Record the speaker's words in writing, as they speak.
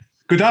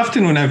Good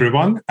afternoon,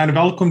 everyone, and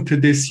welcome to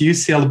this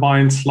UCL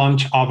Minds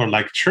Lunch Hour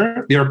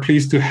lecture. We are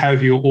pleased to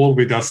have you all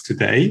with us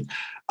today.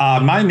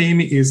 My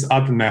name is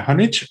Adnan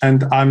Mehanic,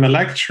 and I'm a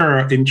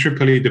lecturer in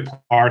EEE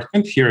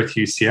department here at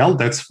UCL.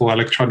 That's for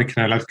Electronic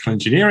and Electrical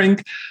Engineering.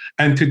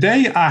 And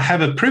today I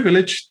have a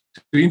privilege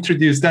to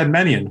introduce Dan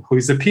Mannion, who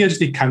is a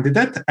PhD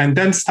candidate and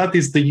then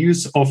studies the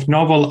use of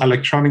novel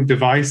electronic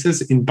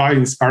devices in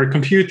bioinspired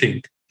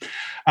computing.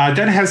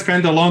 Dan has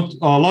spent a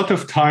lot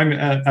of time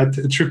at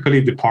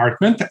EEE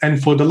department,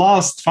 and for the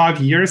last 5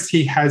 years,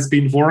 he has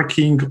been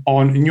working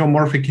on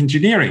neuromorphic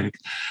engineering.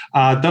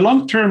 The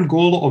long-term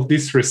goal of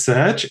this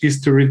research is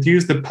to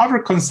reduce the power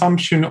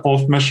consumption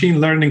of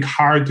machine learning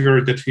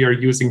hardware that we are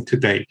using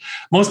today.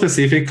 More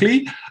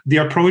specifically, the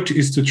approach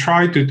is to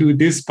try to do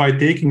this by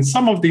taking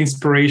some of the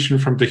inspiration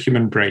from the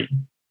human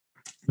brain.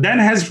 Dan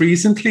has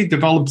recently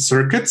developed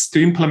circuits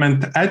to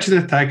implement edge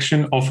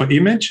detection of an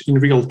image in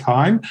real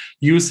time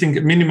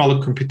using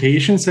minimal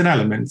computations and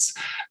elements.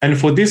 And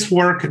for this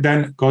work,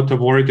 Dan got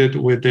awarded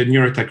with the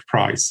Neurotech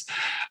Prize.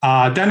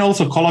 Dan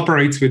also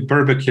collaborates with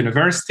Birkbeck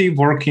University,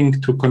 working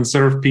to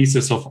conserve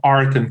pieces of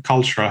art and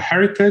cultural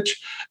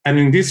heritage. And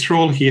in this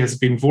role, he has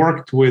been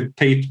worked with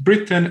Tate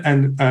Britain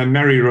and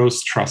Mary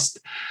Rose Trust.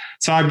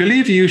 So I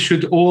believe you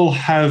should all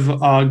have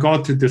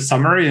got the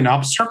summary and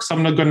abstract. So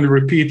I'm not going to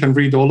repeat and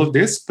read all of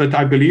this, but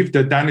I believe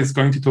that Dan is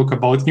going to talk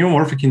about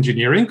neuromorphic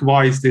engineering.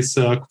 Why is this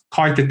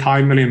quite a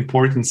timely,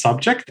 important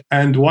subject?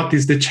 And what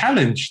is the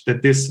challenge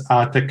that this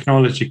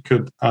technology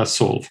could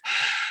solve?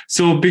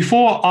 So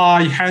before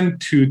I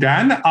hand to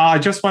Dan, I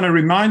just want to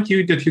remind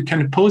you that you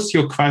can post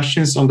your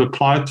questions on the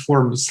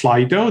platform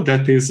Slido,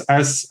 that is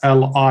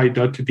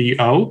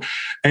sli.do.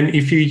 And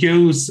if you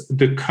use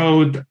the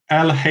code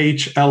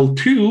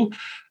LHL2,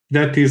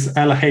 that is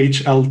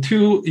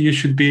LHL2, you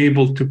should be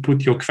able to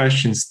put your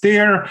questions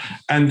there.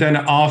 And then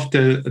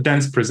after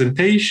Dan's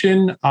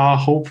presentation,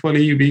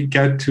 hopefully we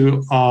get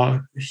to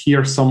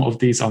hear some of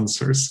these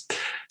answers.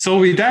 So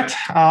with that,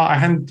 I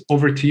hand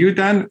over to you,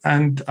 Dan,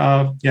 and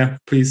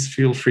please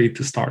feel free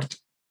to start.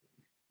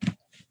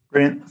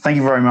 Brilliant. Thank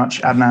you very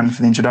much, Adnan,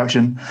 for the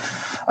introduction.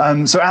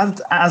 So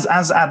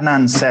as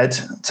Adnan said,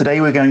 today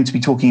we're going to be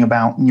talking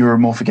about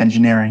neuromorphic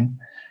engineering.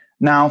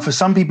 Now, for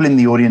some people in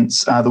the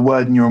audience, the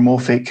word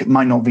neuromorphic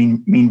might not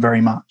mean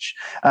very much,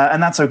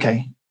 and that's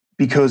okay,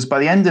 because by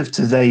the end of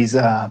today's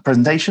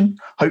presentation,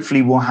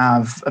 hopefully we'll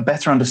have a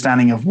better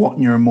understanding of what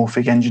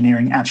neuromorphic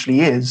engineering actually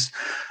is,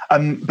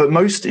 but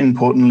most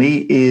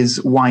importantly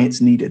is why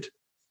it's needed.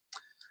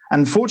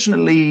 And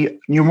fortunately,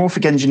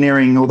 neuromorphic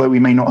engineering, although we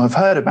may not have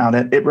heard about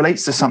it, it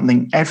relates to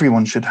something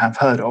everyone should have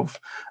heard of,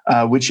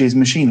 which is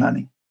machine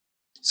learning.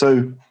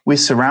 So we're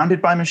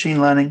surrounded by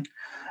machine learning,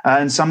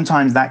 and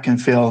sometimes that can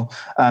feel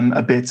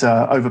a bit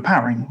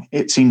overpowering.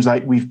 It seems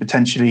like we've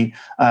potentially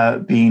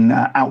been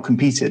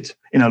outcompeted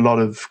in a lot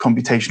of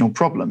computational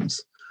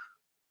problems.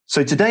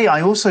 So today,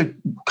 I also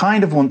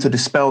kind of want to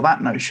dispel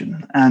that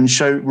notion and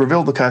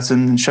reveal the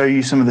curtain and show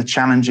you some of the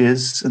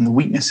challenges and the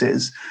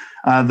weaknesses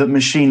that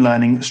machine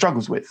learning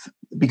struggles with.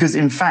 Because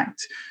in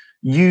fact,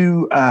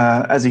 you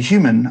as a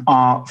human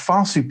are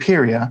far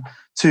superior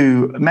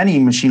to many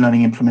machine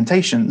learning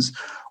implementations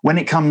when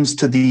it comes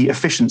to the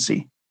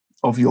efficiency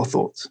of your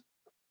thoughts.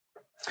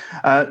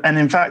 And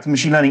in fact,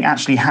 machine learning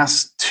actually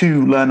has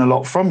to learn a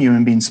lot from you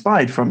and be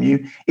inspired from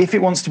you if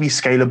it wants to be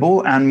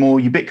scalable and more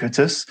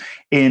ubiquitous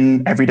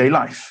in everyday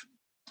life.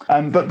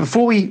 But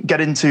before we get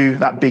into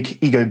that big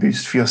ego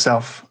boost for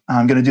yourself,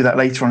 I'm going to do that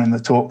later on in the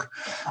talk,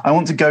 I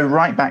want to go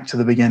right back to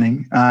the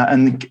beginning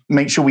and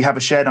make sure we have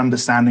a shared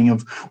understanding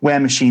of where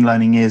machine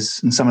learning is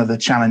and some of the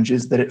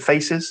challenges that it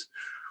faces.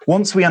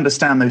 Once we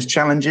understand those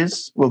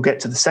challenges, we'll get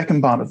to the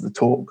second part of the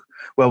talk,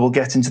 where we'll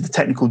get into the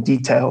technical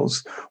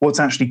details, what's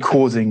actually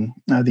causing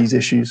these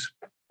issues.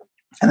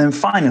 And then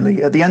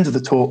finally, at the end of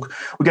the talk,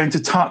 we're going to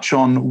touch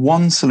on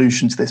one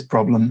solution to this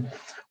problem,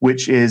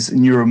 which is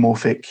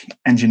neuromorphic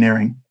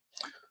engineering.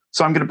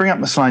 So I'm going to bring up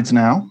the slides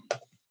now.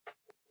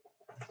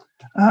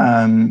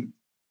 And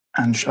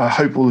I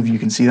hope all of you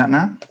can see that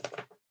now.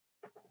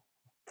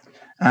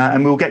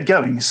 And we'll get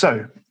going.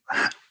 So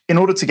in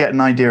order to get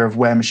an idea of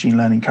where machine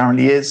learning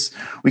currently is,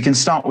 we can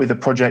start with a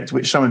project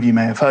which some of you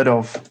may have heard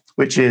of,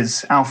 which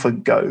is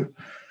AlphaGo.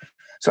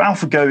 So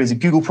AlphaGo is a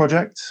Google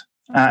project,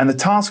 and the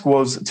task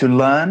was to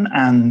learn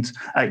and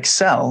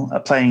excel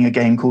at playing a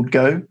game called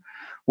Go.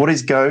 What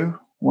is Go?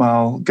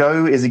 Well,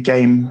 Go is a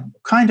game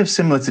kind of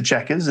similar to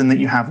checkers in that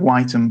you have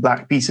white and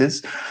black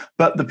pieces,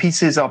 but the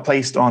pieces are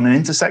placed on an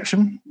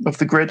intersection of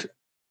the grid,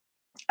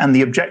 and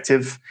the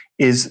objective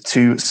is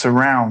to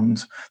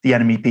surround the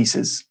enemy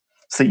pieces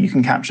so that you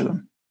can capture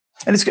them.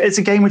 And it's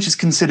a game which is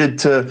considered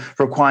to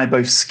require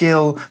both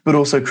skill, but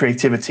also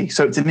creativity.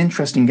 So it's an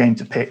interesting game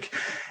to pick.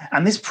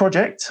 And this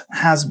project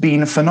has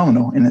been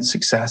phenomenal in its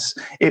success.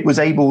 It was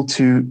able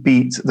to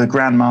beat the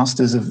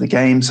grandmasters of the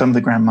game, some of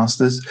the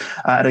grandmasters,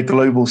 at a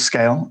global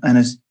scale, and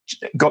has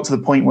got to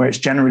the point where it's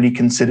generally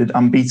considered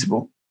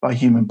unbeatable by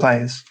human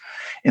players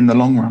in the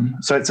long run.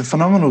 So it's a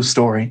phenomenal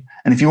story.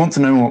 And if you want to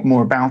know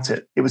more about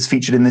it, it was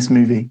featured in this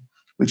movie,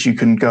 which you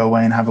can go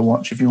away and have a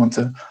watch if you want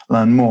to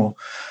learn more.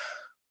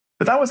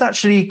 But that was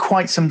actually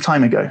quite some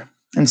time ago.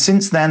 And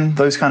since then,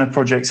 those kind of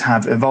projects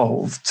have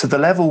evolved to the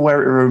level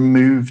where it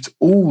removed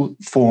all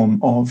form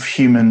of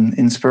human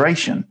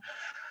inspiration.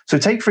 So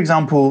take, for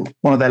example,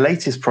 one of their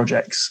latest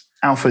projects,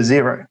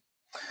 AlphaZero.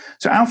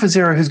 So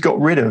AlphaZero has got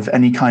rid of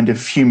any kind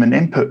of human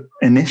input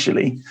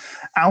initially.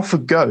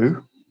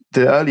 AlphaGo,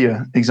 the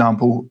earlier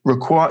example,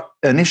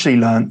 initially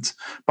learnt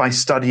by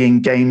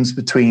studying games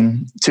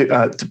between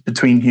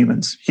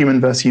humans,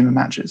 human versus human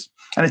matches.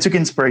 And it took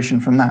inspiration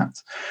from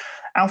that.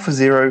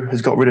 AlphaZero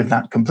has got rid of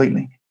that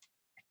completely.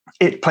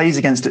 It plays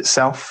against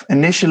itself.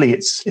 Initially,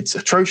 it's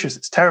atrocious,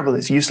 it's terrible,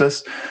 it's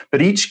useless.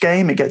 But each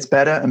game, it gets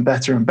better and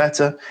better and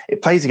better.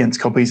 It plays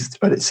against copies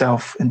of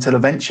itself until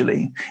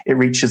eventually it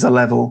reaches a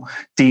level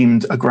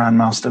deemed a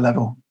grandmaster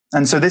level.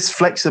 And so this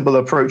flexible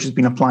approach has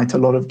been applied to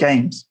a lot of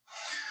games.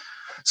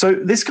 So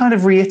this kind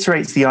of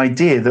reiterates the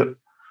idea that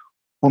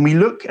when we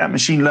look at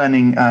machine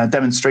learning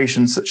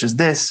demonstrations such as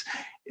this,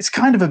 it's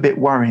kind of a bit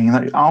worrying.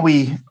 That are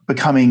we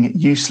becoming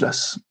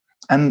useless?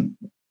 And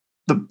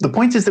the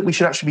point is that we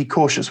should actually be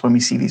cautious when we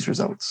see these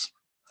results,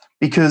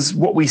 because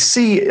what we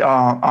see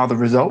are the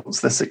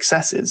results, the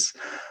successes,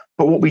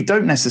 but what we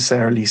don't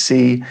necessarily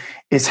see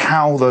is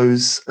how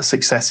those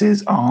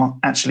successes are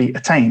actually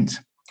attained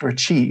or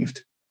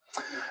achieved.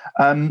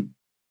 And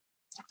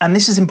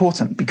this is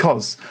important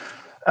because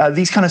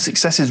these kind of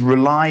successes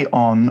rely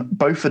on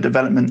both the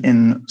development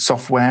in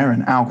software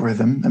and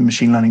algorithm and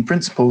machine learning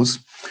principles,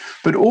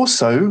 but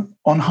also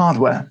on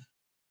hardware.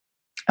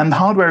 And the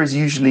hardware is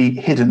usually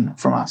hidden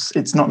from us.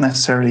 It's not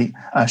necessarily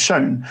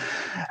shown.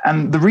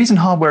 And the reason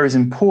hardware is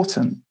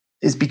important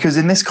is because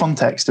in this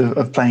context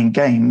of playing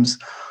games,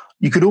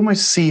 you could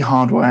almost see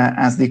hardware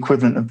as the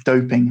equivalent of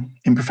doping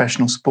in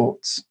professional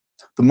sports.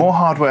 The more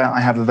hardware I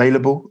have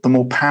available, the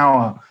more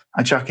power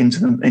I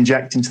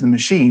inject into the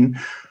machine,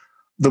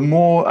 the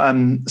more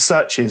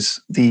searches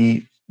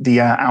the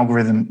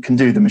algorithm can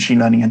do, the machine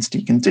learning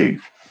entity can do.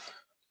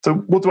 So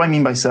what do I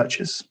mean by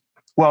searches?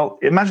 Well,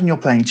 imagine you're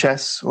playing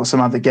chess or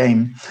some other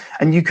game,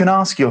 and you can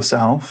ask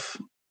yourself,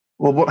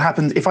 well, what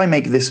happens if I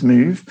make this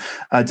move?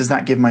 Does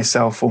that give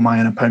myself or my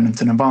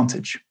opponent an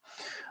advantage?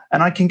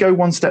 And I can go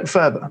one step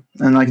further,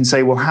 and I can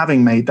say, well,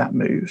 having made that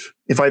move,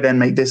 if I then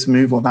make this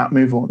move or that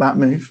move or that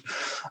move,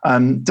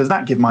 does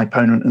that give my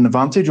opponent an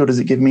advantage or does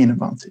it give me an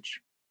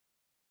advantage?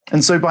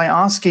 And so by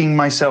asking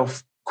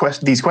myself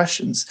these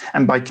questions,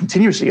 and by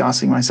continuously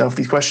asking myself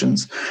these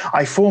questions,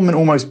 I form an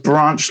almost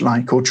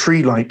branch-like or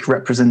tree-like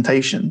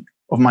representation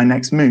of my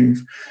next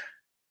move.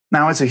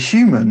 Now, as a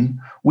human,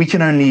 we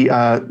can only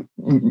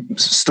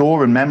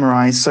store and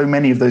memorize so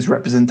many of those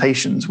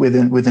representations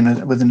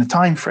within a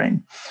time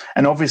frame.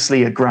 And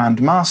obviously, a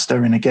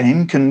grandmaster in a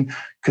game can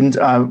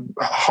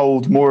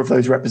hold more of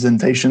those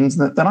representations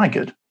than I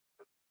could.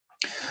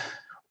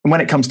 And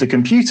when it comes to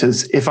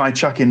computers, if I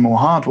chuck in more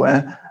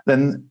hardware,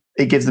 then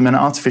it gives them an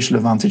artificial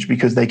advantage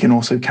because they can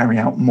also carry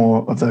out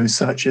more of those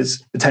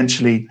searches,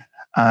 potentially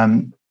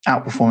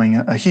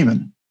outperforming a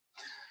human.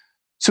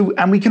 So,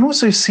 and we can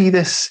also see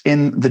this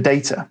in the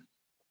data.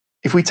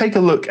 If we take a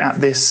look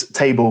at this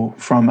table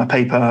from a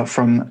paper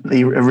from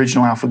the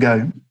original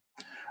AlphaGo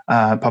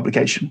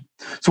publication.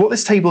 So what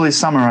this table is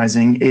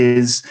summarizing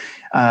is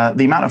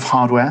the amount of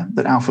hardware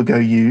that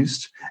AlphaGo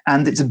used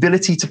and its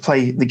ability to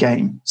play the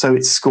game. So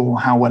its score,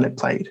 how well it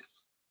played.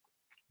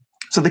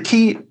 So the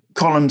key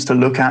columns to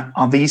look at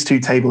are these two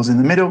tables in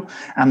the middle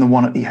and the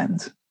one at the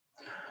end.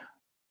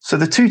 So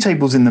the two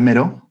tables in the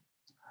middle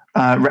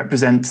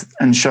represent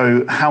and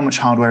show how much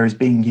hardware is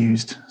being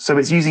used. So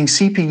it's using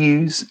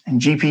CPUs and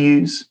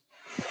GPUs.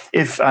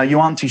 If you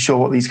aren't too sure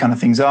what these kind of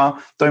things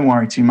are, don't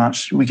worry too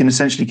much. We can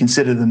essentially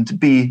consider them to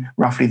be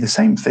roughly the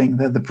same thing.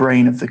 They're the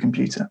brain of the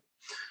computer.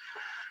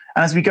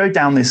 And as we go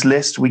down this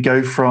list, we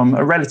go from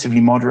a relatively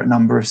moderate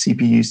number of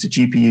CPUs to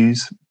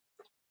GPUs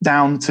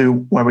down to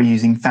where we're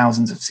using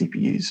thousands of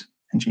CPUs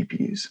and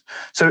GPUs.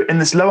 So in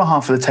this lower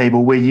half of the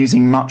table, we're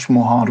using much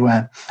more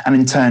hardware and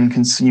in turn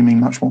consuming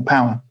much more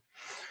power.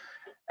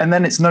 And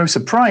then it's no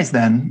surprise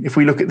then, if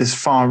we look at this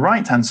far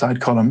right-hand side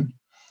column,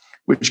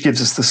 which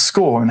gives us the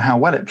score and how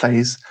well it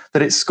plays,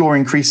 that its score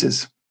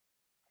increases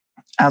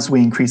as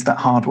we increase that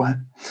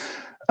hardware.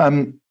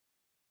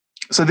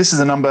 So this is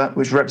a number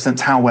which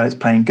represents how well it's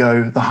playing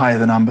Go. The higher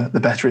the number, the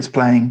better it's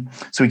playing.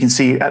 So we can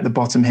see at the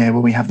bottom here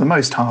where we have the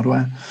most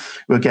hardware,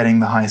 we're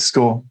getting the highest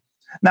score.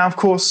 Now, of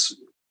course,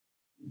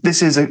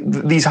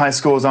 these high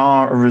scores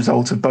are a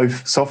result of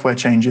both software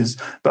changes,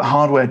 but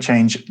hardware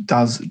change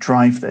does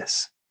drive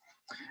this.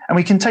 And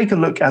we can take a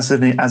look at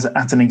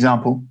an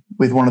example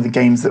with one of the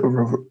games that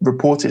were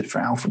reported for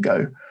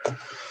AlphaGo,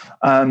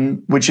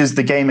 which is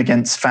the game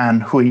against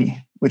Fan Hui,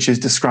 which is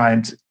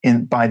described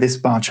by this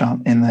bar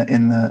chart at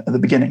the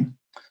beginning.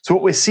 So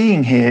what we're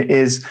seeing here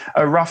is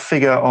a rough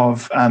figure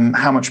of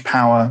how much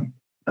power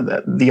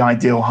the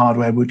ideal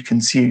hardware would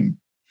consume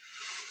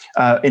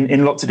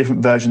in lots of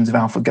different versions of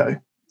AlphaGo.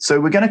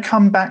 So we're going to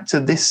come back to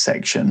this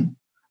section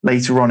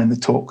later on in the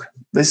talk.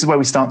 This is where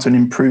we start to an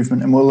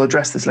improvement, and we'll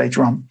address this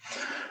later on.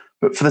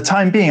 But for the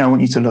time being, I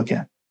want you to look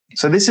here.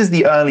 So this is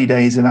the early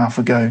days of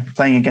AlphaGo,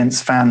 playing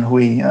against Fan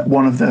Hui,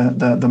 one of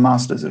the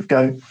masters of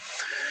Go.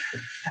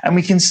 And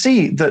we can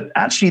see that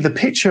actually the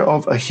picture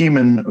of a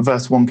human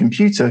versus one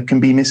computer can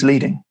be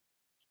misleading,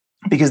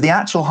 because the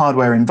actual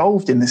hardware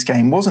involved in this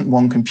game wasn't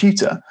one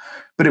computer,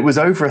 but it was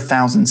over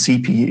 1,000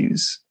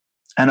 CPUs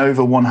and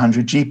over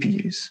 100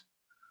 GPUs.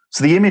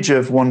 So the image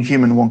of one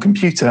human, one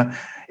computer,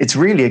 it's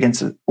really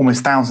against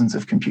almost thousands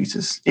of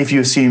computers, if you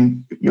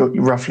assume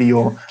roughly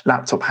your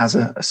laptop has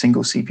a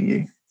single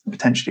CPU,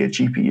 potentially a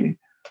GPU.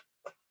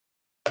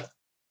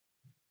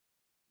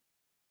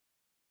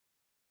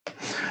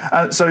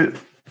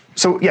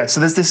 So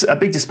there's this a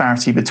big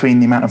disparity between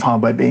the amount of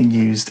hardware being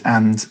used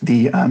and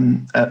the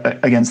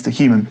against the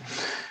human.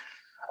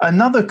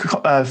 Another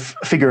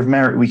figure of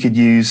merit we could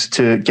use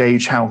to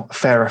gauge how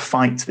fair a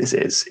fight this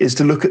is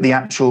to look at the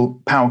actual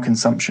power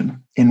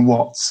consumption in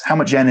watts. How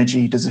much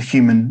energy does a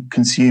human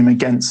consume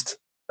against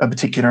a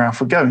particular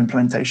AlphaGo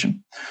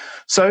implementation?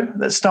 So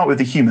let's start with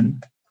the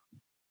human.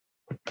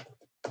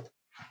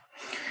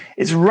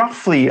 It's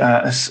roughly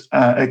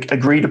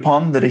agreed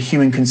upon that a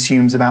human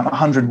consumes about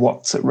 100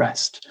 watts at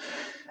rest.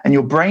 And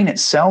your brain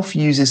itself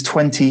uses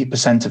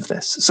 20% of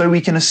this. So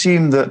we can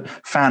assume that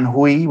Fan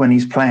Hui, when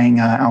he's playing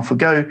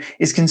AlphaGo,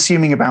 is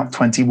consuming about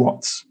 20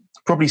 watts,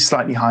 probably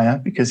slightly higher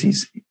because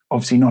he's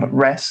obviously not at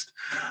rest.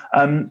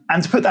 And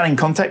to put that in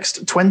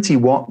context, 20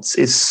 watts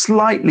is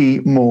slightly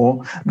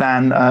more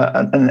than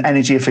an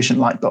energy efficient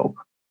light bulb.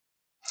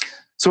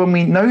 So when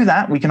we know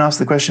that, we can ask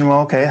the question,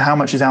 well, okay, how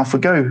much is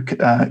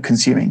AlphaGo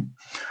consuming?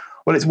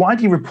 Well, it's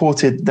widely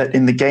reported that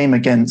in the game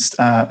against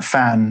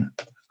Fan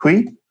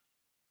Hui,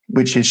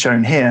 which is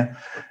shown here,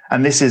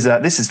 and this is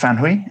Fan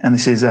Hui, and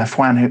this is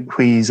Fan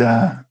Hui's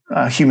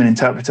human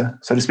interpreter,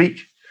 so to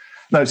speak.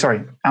 No,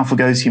 sorry,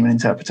 AlphaGo's human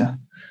interpreter.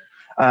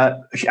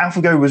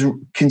 AlphaGo was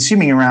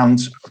consuming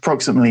around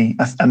approximately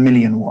a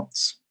million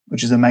watts,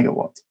 which is a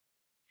megawatt.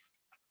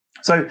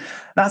 So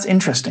that's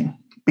interesting,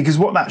 because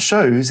what that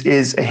shows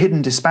is a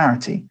hidden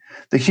disparity.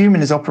 The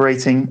human is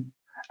operating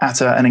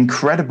at an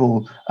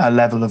incredible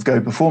level of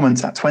Go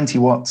performance at 20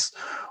 watts,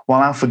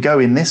 while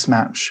AlphaGo in this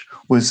match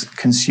was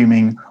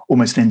consuming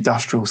almost an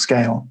industrial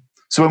scale.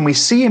 So when we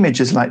see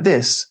images like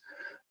this,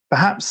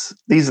 perhaps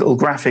these little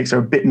graphics are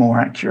a bit more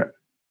accurate.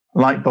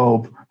 Light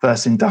bulb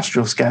versus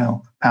industrial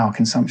scale power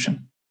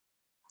consumption.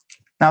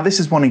 Now, this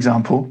is one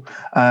example,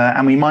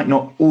 and we might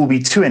not all be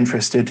too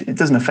interested. It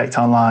doesn't affect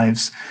our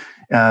lives,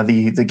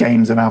 the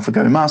games of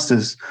AlphaGo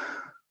Masters,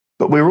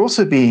 but we're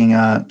also being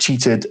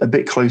cheated a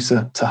bit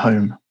closer to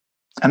home,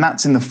 and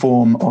that's in the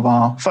form of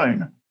our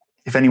phone.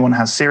 If anyone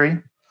has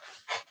Siri,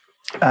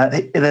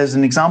 there's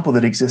an example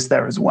that exists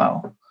there as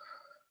well.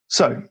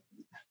 So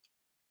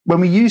when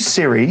we use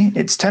Siri,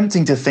 it's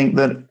tempting to think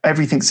that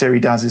everything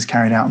Siri does is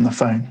carried out on the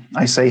phone.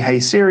 I say,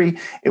 hey, Siri,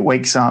 it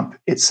wakes up,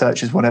 it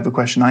searches whatever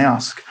question I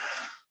ask.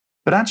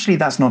 But actually,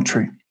 that's not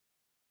true.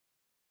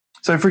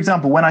 So for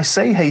example, when I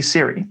say, hey,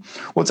 Siri,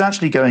 what's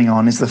actually going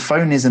on is the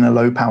phone is in a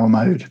low power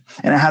mode,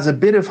 and it has a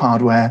bit of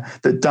hardware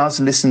that does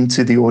listen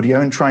to the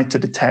audio and try to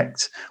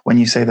detect when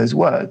you say those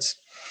words.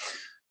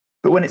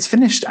 But when it's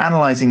finished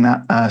analyzing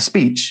that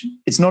speech,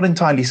 it's not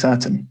entirely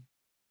certain.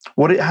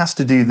 What it has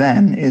to do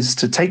then is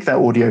to take that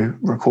audio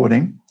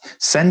recording,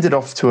 send it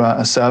off to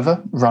a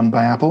server run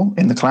by Apple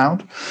in the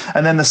cloud,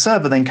 and then the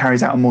server then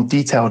carries out a more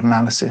detailed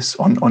analysis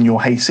on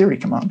your Hey Siri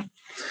command.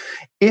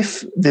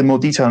 If the more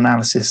detailed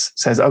analysis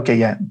says, okay,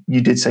 yeah,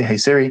 you did say Hey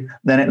Siri,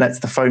 then it lets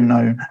the phone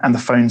know, and the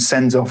phone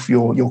sends off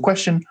your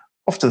question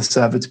off to the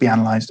server to be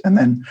analyzed, and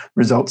then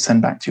results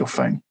send back to your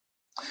phone.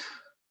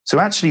 So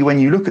actually, when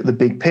you look at the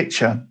big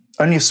picture,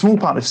 only a small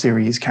part of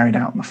Siri is carried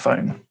out on the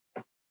phone.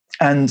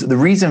 And the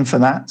reason for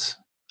that,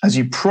 as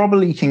you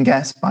probably can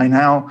guess by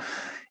now,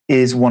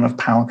 is one of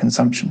power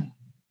consumption.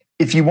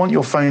 If you want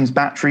your phone's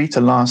battery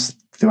to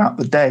last throughout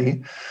the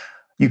day,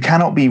 you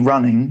cannot be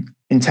running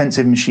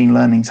intensive machine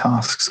learning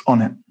tasks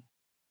on it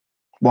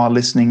while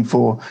listening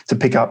to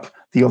pick up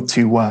the odd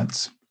two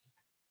words.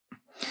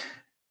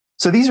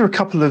 So these are a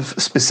couple of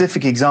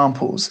specific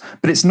examples,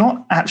 but it's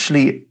not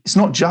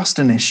just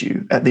an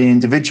issue at the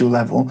individual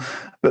level,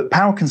 but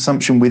power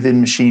consumption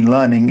within machine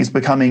learning is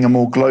becoming a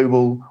more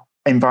global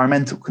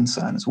environmental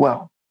concern as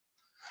well.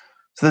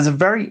 So there's a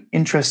very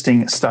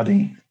interesting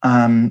study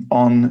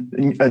on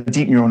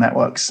deep neural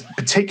networks,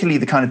 particularly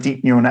the kind of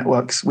deep neural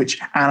networks which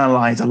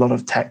analyze a lot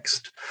of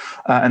text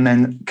and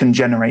then can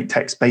generate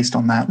text based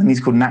on that. And these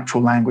are called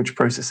natural language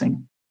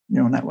processing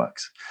neural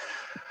networks.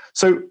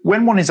 So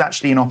when one is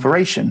actually in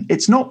operation,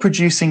 it's not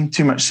producing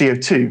too much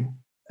CO2,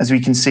 as we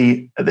can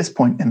see at this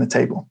point in the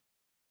table.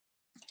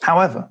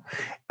 However,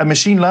 a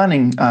machine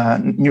learning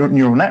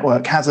neural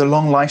network has a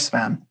long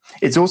lifespan.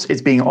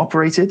 It's being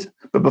operated,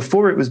 but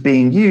before it was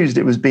being used,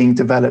 it was being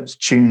developed,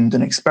 tuned,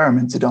 and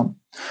experimented on.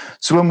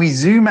 So when we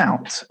zoom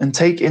out and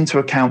take into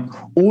account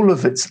all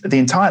of the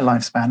entire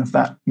lifespan of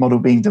that model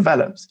being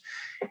developed,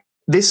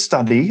 this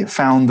study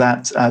found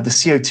that the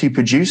CO2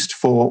 produced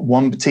for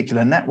one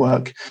particular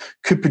network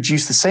could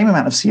produce the same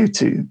amount of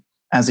CO2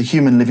 as a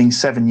human living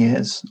 7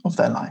 years of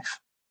their life.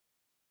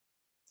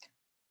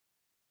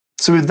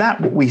 So with that,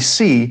 what we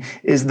see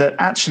is that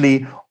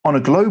actually on a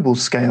global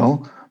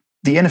scale,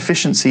 the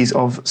inefficiencies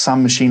of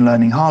some machine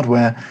learning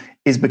hardware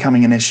is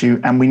becoming an issue,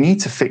 and we need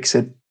to fix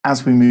it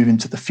as we move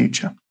into the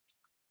future.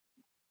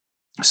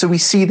 So we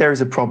see there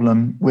is a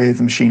problem with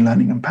machine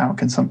learning and power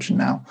consumption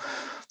now.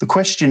 The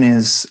question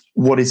is,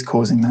 what is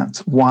causing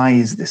that? Why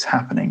is this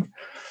happening?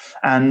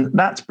 And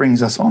that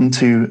brings us on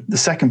to the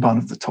second part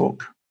of the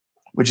talk,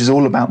 which is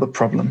all about the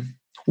problem.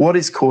 What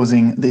is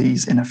causing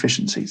these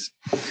inefficiencies?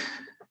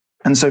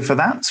 And so for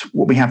that,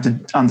 what we have to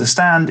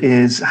understand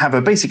is have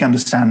a basic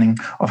understanding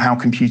of how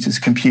computers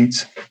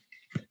compute.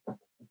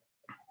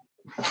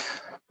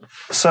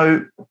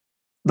 So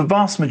the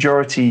vast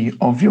majority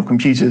of your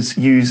computers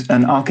use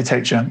an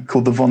architecture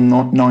called the von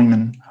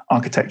Neumann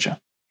architecture.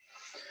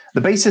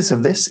 The basis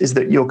of this is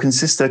that your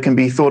consistor can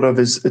be thought of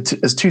as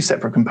two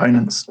separate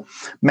components: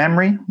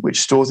 memory,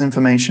 which stores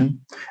information,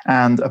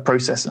 and a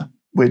processor,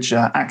 which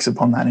acts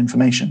upon that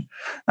information.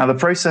 Now, the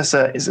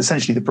processor is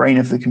essentially the brain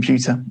of the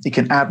computer. It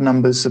can add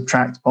numbers,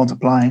 subtract,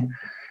 multiply,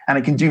 and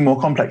it can do more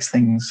complex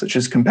things, such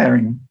as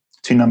comparing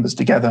two numbers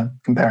together,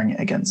 comparing it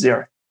against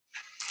zero.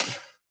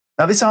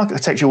 Now, this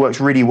architecture works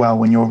really well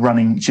when you're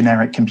running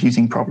generic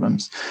computing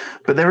problems,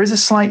 but there is a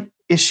slight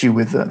issue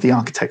with the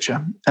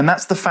architecture, and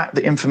that's the fact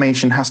that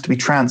information has to be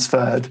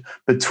transferred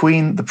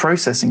between the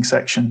processing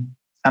section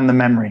and the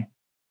memory.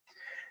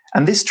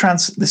 And this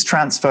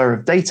transfer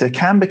of data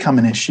can become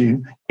an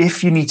issue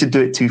if you need to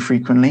do it too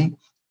frequently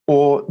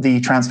or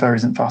the transfer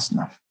isn't fast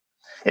enough.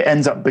 It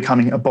ends up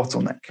becoming a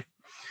bottleneck.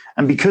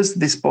 And because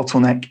this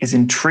bottleneck is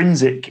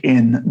intrinsic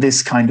in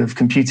this kind of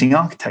computing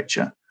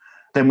architecture,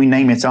 then we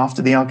name it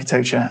after the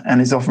architecture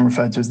and is often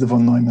referred to as the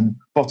von Neumann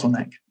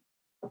bottleneck.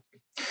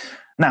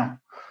 Now,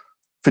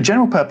 for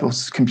general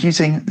purpose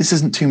computing, this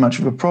isn't too much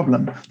of a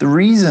problem. The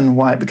reason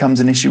why it becomes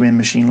an issue in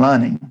machine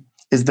learning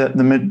is that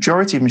the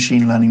majority of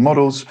machine learning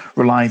models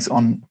relies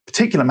on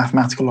particular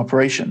mathematical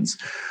operations,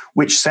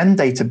 which send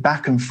data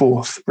back and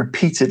forth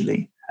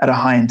repeatedly at a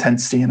high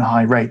intensity and a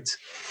high rate.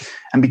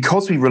 And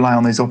because we rely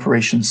on those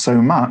operations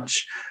so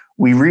much,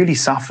 we really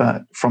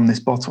suffer from this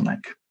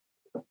bottleneck.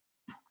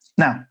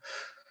 Now,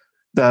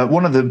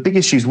 one of the big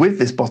issues with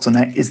this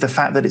bottleneck is the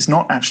fact that it's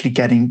not actually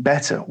getting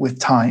better with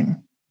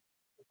time,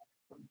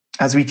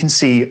 as we can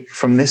see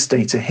from this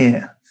data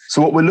here.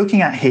 So what we're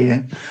looking at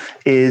here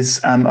is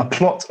a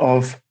plot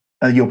of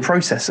your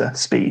processor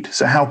speed,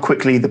 so how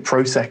quickly the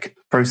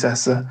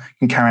processor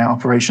can carry out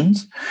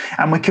operations.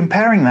 And we're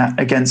comparing that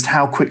against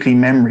how quickly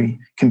memory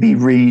can be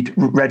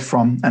read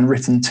from and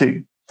written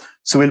to.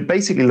 So we're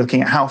basically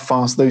looking at how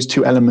fast those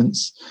two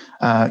elements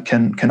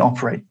can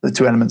operate, the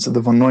two elements of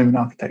the von Neumann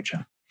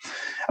architecture.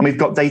 And we've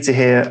got data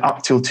here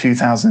up till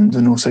 2000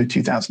 and also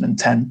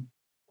 2010.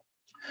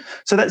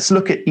 So let's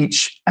look at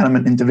each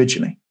element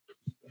individually.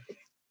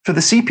 For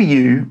the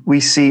CPU, we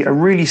see a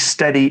really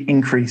steady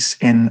increase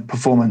in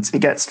performance. It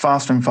gets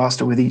faster and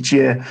faster with each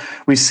year.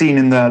 We've seen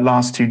in the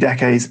last 2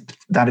 decades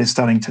that is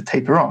starting to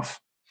taper off.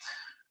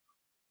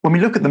 When we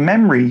look at the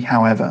memory,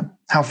 however,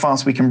 how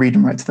fast we can read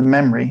and write to the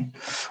memory,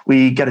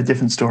 we get a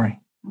different story.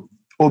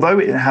 Although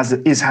it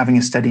is having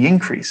a steady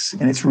increase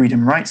in its read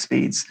and write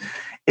speeds,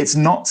 it's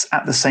not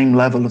at the same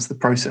level as the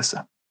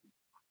processor.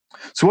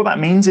 So what that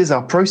means is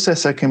our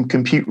processor can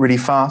compute really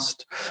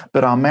fast,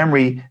 but our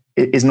memory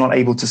is not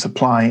able to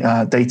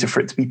supply data for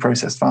it to be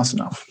processed fast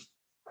enough.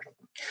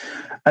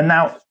 And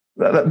now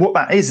what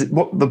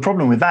the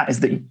problem with that is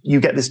that you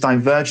get this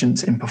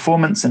divergence in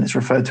performance, and it's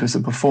referred to as a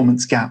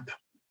performance gap.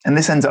 And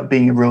this ends up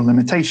being a real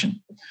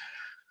limitation.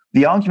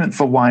 The argument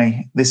for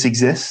why this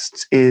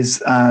exists is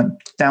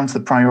down to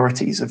the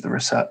priorities of the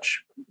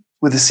research.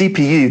 With the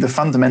CPU, the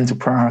fundamental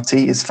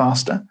priority is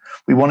faster.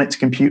 We want it to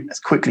compute as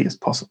quickly as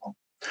possible.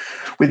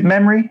 With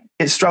memory,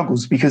 it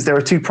struggles because there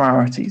are two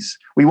priorities.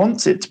 We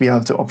want it to be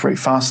able to operate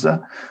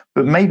faster,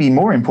 but maybe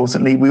more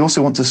importantly, we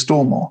also want to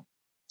store more.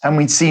 And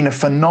we've seen a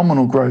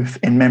phenomenal growth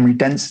in memory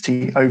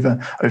density over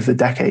the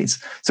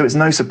decades. So it's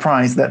no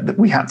surprise that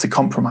we had to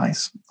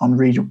compromise on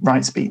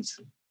read-write speeds.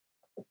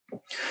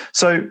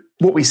 So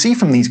what we see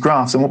from these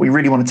graphs and what we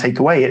really want to take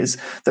away is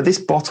that this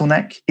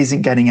bottleneck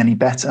isn't getting any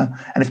better.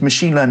 And if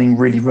machine learning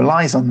really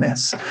relies on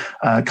this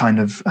kind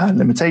of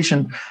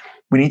limitation,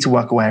 we need to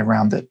work a way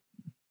around it.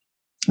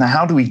 Now,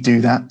 how do we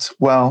do that?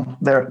 Well,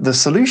 the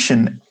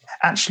solution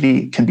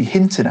actually can be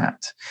hinted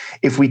at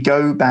if we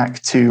go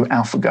back to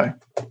AlphaGo.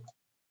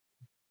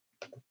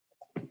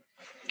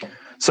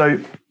 So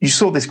you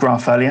saw this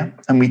graph earlier,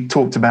 and we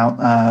talked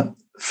about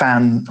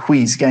Fan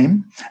Hui's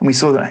game, and we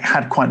saw that it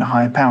had quite a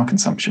high power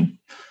consumption.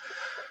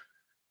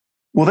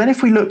 Well, then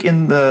if we look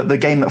in the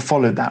game that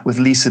followed that with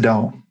Lee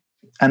Sedol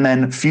and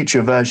then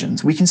future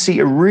versions, we can see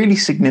a really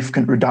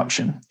significant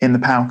reduction in the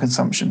power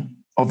consumption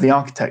of the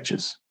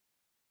architectures.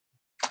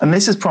 And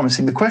this is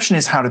promising. The question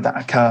is, how did that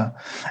occur?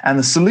 And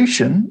the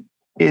solution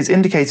is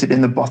indicated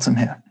in the bottom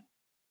here.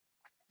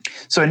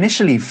 So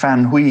initially,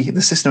 Fan Hui,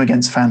 the system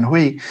against Fan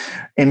Hui,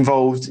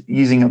 involved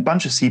using a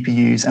bunch of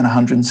CPUs and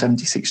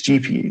 176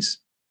 GPUs.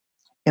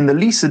 In the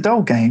Lee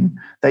Sedol game,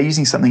 they're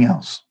using something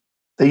else.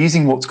 They're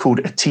using what's called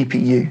a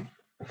TPU.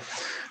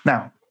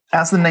 Now,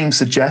 as the name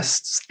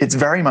suggests, it's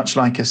very much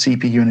like a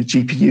CPU and a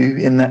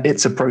GPU in that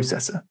it's a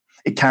processor.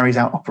 It carries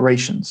out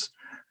operations.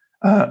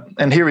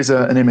 And here is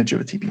an image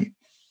of a TPU.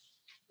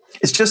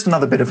 It's just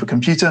another bit of a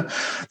computer.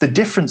 The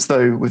difference,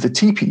 though, with the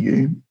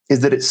TPU is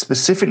that it's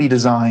specifically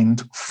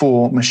designed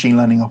for machine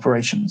learning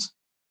operations.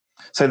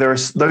 So there are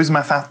those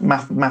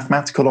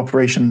mathematical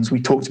operations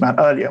we talked about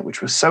earlier,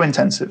 which were so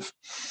intensive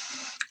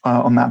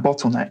on that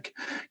bottleneck,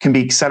 can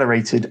be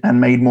accelerated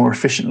and made more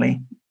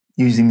efficiently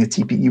using the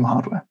TPU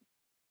hardware.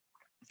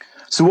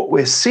 So what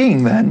we're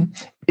seeing then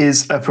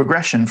is a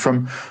progression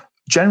from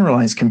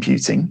generalized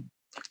computing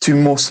to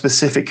more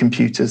specific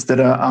computers that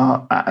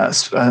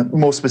are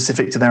more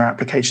specific to their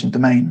application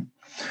domain.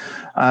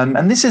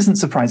 And this isn't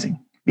surprising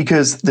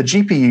because the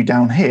GPU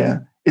down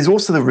here is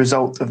also the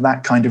result of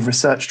that kind of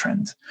research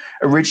trend.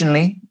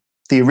 Originally,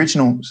 the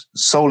original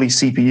solely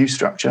CPU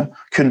structure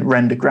couldn't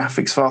render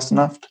graphics fast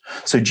enough,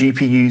 so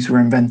GPUs were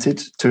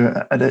invented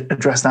to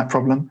address that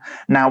problem.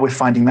 Now we're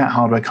finding that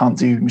hardware can't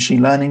do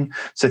machine learning,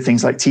 so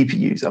things like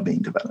TPUs are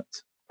being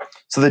developed.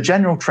 So the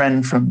general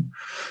trend from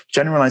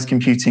generalized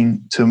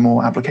computing to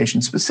more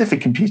application-specific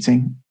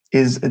computing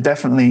is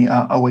definitely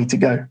a way to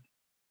go.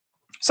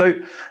 So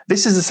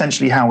this is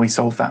essentially how we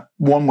solve that.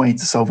 One way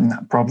to solving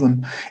that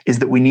problem is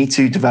that we need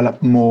to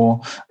develop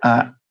more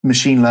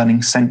machine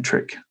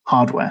learning-centric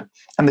hardware.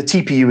 And the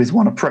TPU is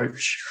one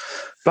approach.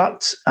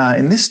 But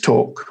in this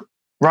talk,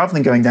 rather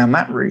than going down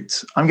that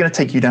route, I'm going to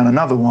take you down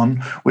another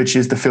one, which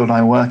is the field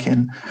I work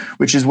in,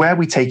 which is where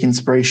we take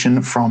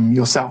inspiration from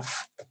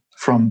yourself,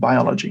 from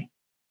biology.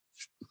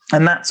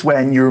 And that's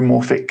where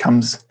neuromorphic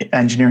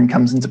engineering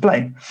comes into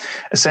play.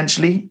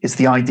 Essentially, it's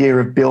the idea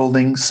of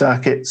building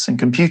circuits and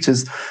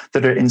computers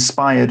that are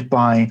inspired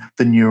by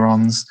the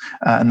neurons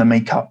and the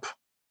makeup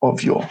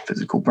of your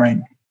physical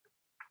brain.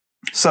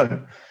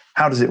 So,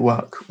 how does it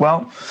work?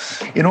 Well,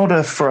 in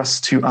order for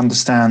us to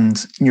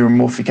understand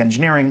neuromorphic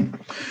engineering,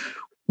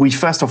 we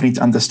first off need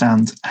to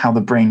understand how the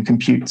brain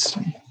computes.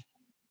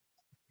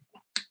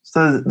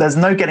 So there's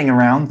no getting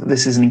around that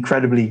this is an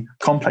incredibly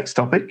complex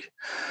topic.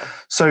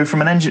 So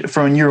from a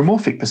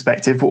neuromorphic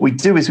perspective, what we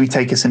do is we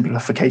take a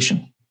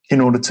simplification.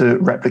 In order to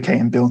replicate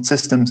and build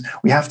systems,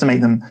 we have to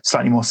make them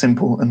slightly more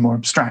simple and more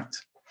abstract.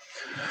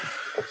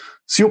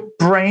 So your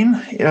brain,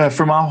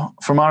 from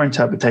our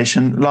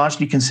interpretation,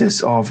 largely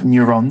consists of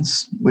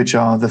neurons, which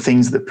are the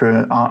things that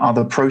are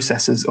the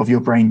processors of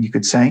your brain, you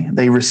could say.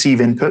 They receive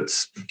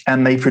inputs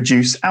and they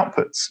produce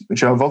outputs,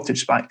 which are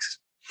voltage spikes.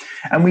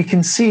 And we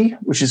can see,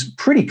 which is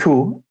pretty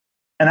cool,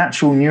 an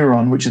actual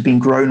neuron which has been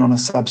grown on a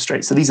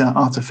substrate. So these are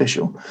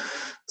artificial.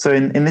 So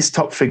in this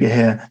top figure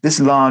here,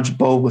 this large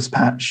bulbous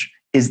patch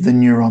is the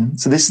neuron.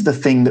 So this is the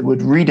thing that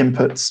would read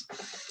inputs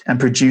and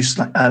produce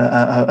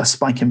a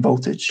spike in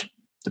voltage,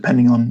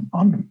 depending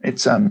on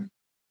its depending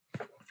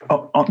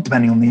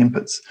on the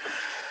inputs.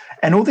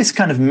 And all this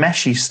kind of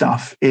meshy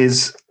stuff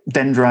is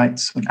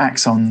dendrites and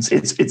axons.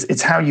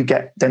 It's how you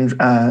get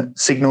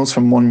signals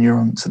from one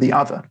neuron to the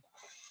other.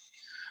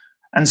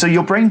 And so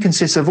your brain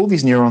consists of all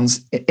these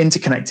neurons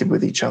interconnected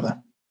with each other.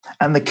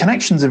 And the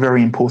connections are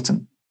very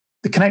important.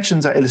 The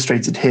connections are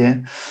illustrated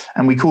here,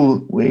 and we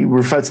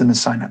refer to them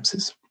as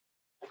synapses.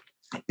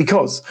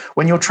 Because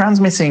when you're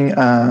transmitting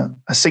a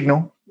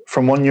signal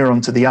from one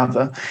neuron to the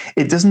other,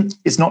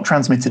 it's not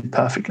transmitted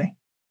perfectly.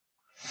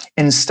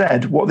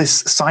 Instead, what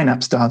this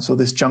synapse does, or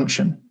this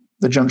junction,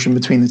 the junction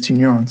between the two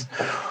neurons,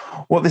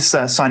 what this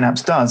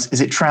synapse does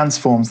is it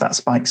transforms that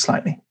spike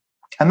slightly.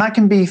 And that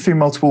can be through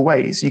multiple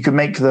ways. You could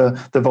make the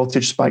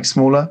voltage spike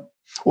smaller,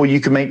 or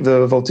you could make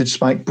the voltage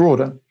spike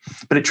broader,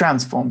 but it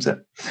transforms it.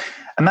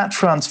 And that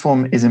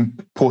transform is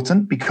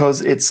important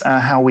because it's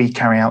how we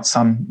carry out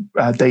some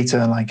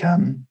data like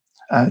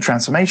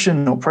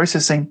transformation or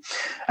processing,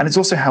 and it's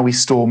also how we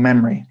store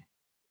memory.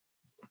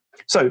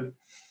 So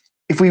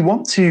if we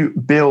want to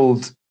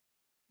build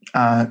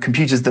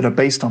computers that are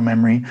based on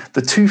memory,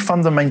 the two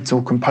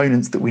fundamental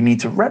components that we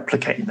need to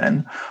replicate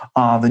then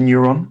are the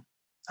neuron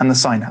and the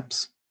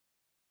synapse.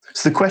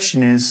 So the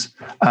question is,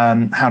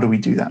 how do we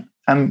do that?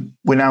 And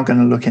we're now going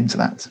to look into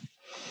that.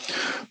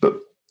 But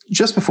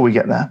just before we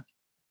get there,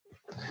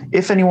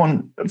 if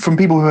anyone, from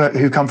people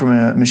who come from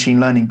a machine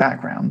learning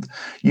background,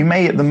 you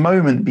may at the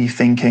moment be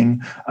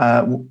thinking,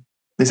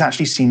 this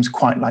actually seems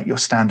quite like your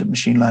standard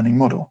machine learning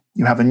model.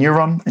 You have a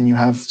neuron and you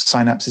have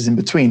synapses in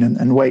between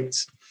and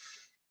weights.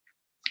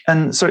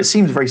 And so it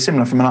seems very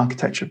similar from an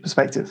architecture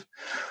perspective.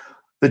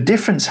 The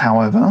difference,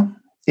 however,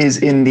 is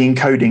in the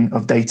encoding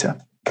of data.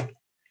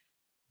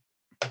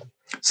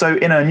 So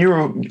in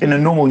a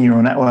normal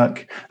neural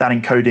network, that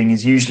encoding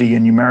is usually a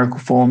numerical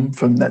form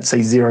from, let's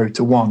say, 0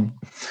 to 1.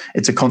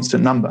 It's a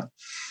constant number.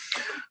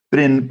 But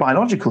in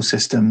biological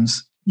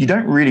systems, you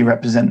don't really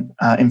represent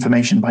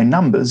information by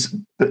numbers,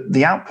 but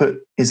the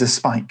output is a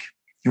spike.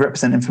 You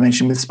represent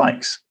information with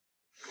spikes.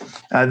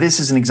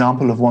 This is an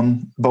example of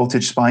one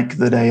voltage spike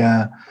that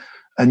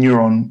a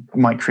neuron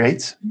might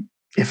create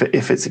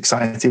if it's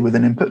excited with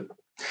an input.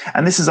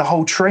 And this is a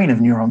whole train of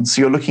neurons. So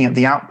you're looking at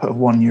the output of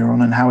one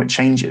neuron and how it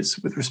changes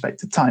with respect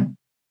to time.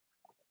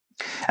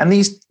 And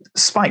these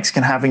spikes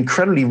can have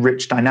incredibly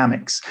rich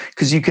dynamics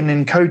because you can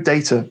encode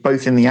data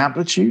both in the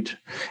amplitude,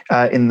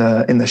 in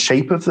the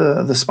shape of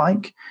the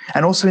spike,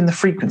 and also in the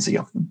frequency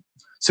of them.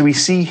 So we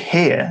see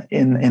here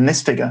in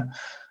this figure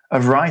a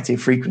variety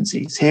of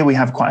frequencies. Here we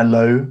have quite a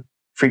low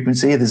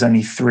frequency. There's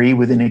only 3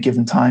 within a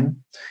given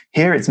time.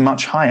 Here it's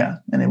much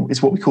higher, and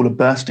it's what we call a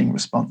bursting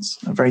response,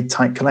 a very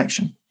tight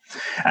collection.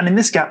 And in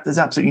this gap, there's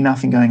absolutely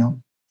nothing going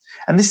on.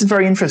 And this is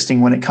very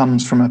interesting when it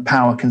comes from a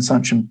power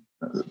consumption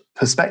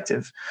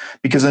perspective,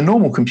 because a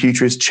normal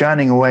computer is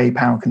churning away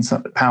power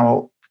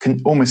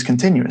almost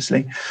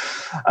continuously.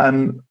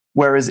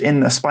 Whereas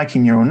in a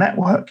spiking neural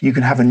network, you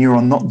can have a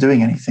neuron not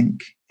doing anything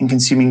and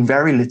consuming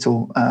very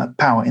little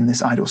power in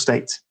this idle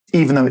state,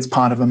 even though it's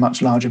part of a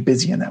much larger,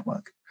 busier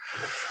network.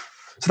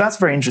 So that's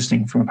very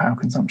interesting from a power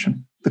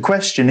consumption. The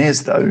question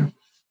is, though,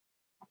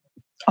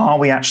 are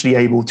we actually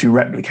able to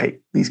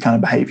replicate these kind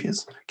of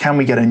behaviors? Can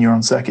we get a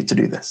neuron circuit to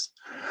do this?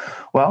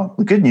 Well,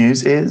 the good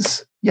news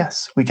is,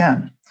 yes, we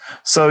can.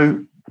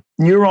 So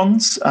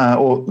neurons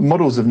or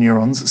models of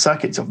neurons,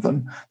 circuits of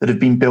them that have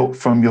been built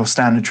from your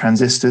standard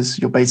transistors,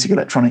 your basic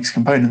electronics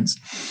components,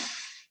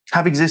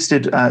 have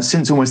existed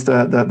since almost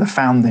the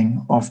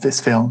founding of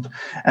this field.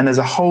 And there's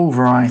a whole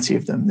variety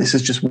of them. This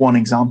is just one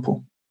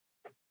example.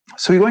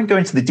 So we won't go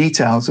into the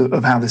details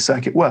of how this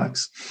circuit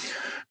works,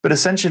 but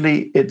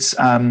essentially it's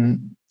a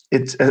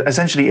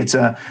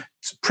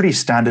pretty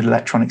standard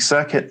electronic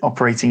circuit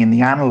operating in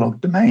the analog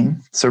domain.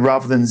 So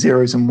rather than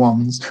zeros and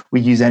ones,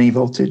 we use any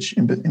voltage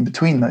in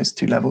between those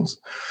two levels.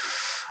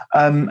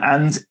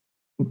 And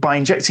by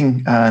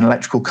injecting an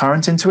electrical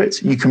current into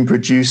it, you can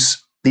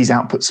produce these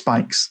output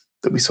spikes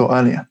that we saw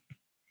earlier.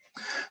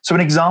 So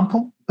an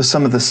example of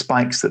some of the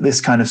spikes that this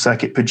kind of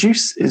circuit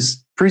produces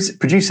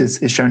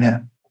is shown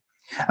here.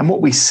 And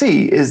what we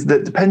see is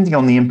that depending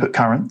on the input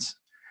current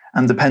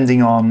and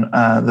depending on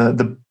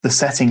the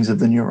settings of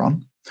the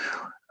neuron,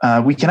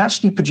 we can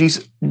actually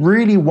produce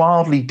really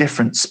wildly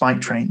different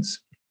spike trains.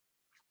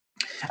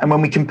 And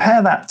when we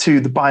compare that to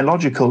the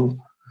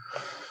biological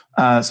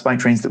spike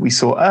trains that we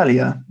saw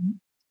earlier,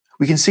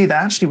 we can see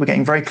that actually we're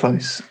getting very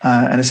close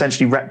and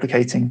essentially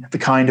replicating the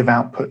kind of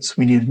outputs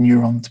we need a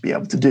neuron to be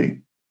able to do.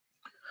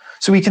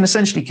 So we can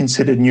essentially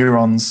consider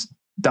neurons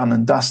done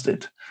and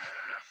dusted.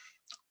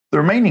 The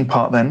remaining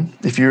part then,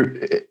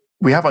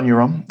 we have our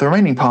neuron, the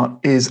remaining part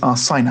is our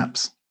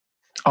synapse.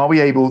 Are we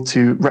able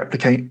to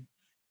replicate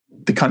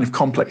the kind of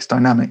complex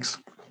dynamics?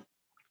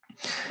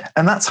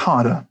 And that's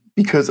harder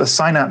because a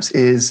synapse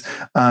is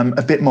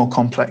a bit more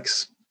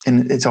complex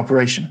in its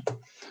operation.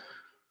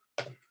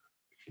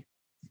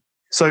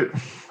 So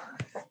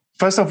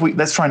first off,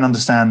 let's try and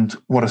understand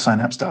what a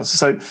synapse does.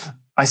 So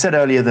I said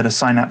earlier that a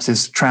synapse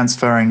is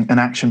transferring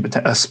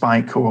a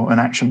spike or an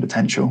action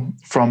potential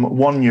from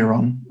one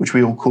neuron, which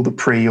we all call the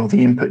pre or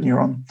the input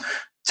neuron,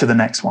 to the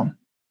next one.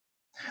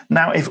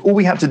 Now, if all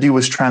we had to do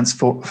was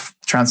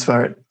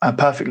transfer it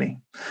perfectly,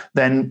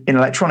 then in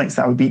electronics,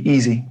 that would be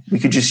easy. We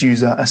could just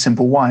use a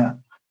simple wire.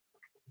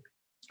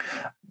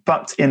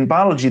 But in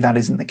biology, that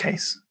isn't the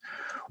case.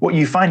 What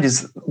you find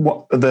is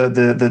what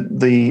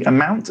the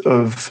amount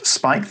of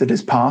spike that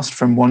is passed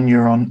from one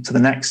neuron to the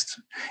next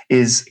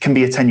can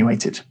be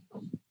attenuated.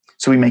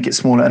 So we make it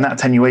smaller, and that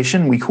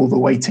attenuation we call the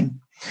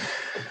weighting.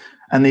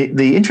 And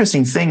the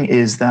interesting thing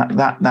is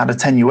that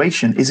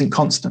attenuation isn't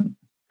constant,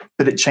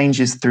 but it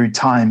changes through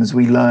time as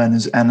we learn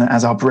and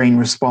as our brain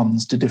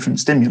responds to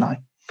different stimuli.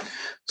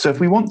 So if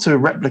we want to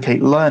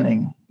replicate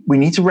learning, we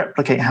need to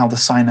replicate how the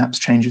synapse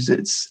changes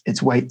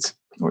its weight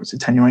or its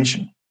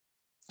attenuation.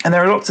 And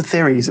there are lots of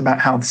theories about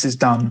how this is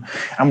done,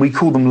 and we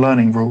call them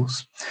learning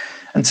rules.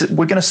 And so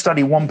we're going to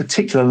study one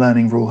particular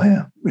learning rule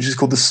here, which is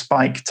called the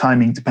spike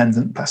timing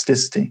dependent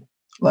plasticity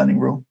learning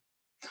rule.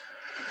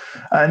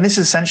 And this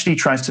essentially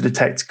tries to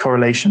detect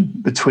correlation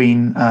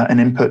between an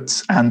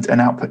input and an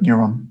output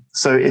neuron.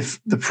 So if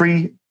the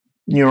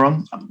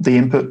pre-neuron, the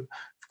input,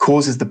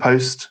 causes the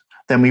post,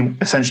 then we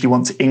essentially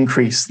want to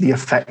increase the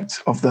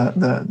effect of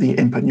the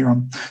input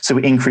neuron. So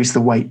we increase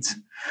the weight.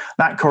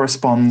 That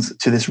corresponds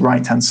to this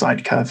right-hand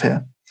side curve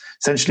here.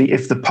 Essentially,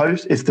 if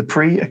the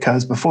pre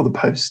occurs before the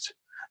post,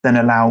 then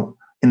allow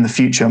in the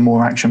future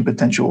more action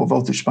potential or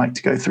voltage spike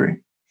to go through.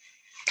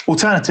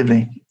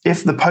 Alternatively,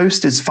 if the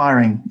post is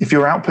firing, if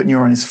your output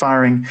neuron is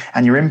firing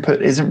and your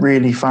input isn't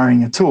really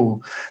firing at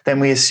all, then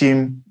we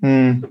assume,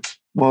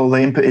 the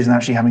input isn't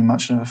actually having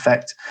much of an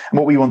effect. And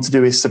what we want to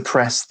do is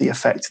suppress the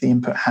effect the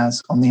input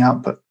has on the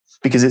output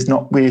because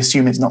we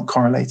assume it's not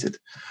correlated.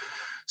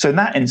 So in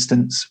that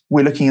instance,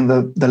 we're looking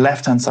at the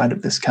left-hand side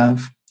of this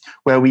curve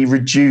where we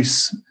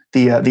reduce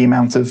the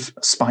amount of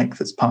spike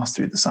that's passed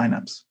through the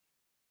synapse.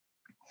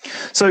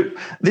 So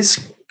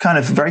this kind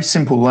of very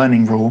simple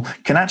learning rule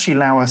can actually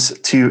allow us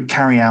to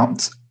carry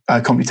out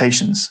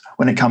computations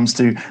when it comes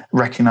to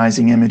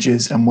recognizing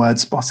images and word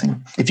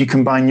spotting. If you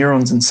combine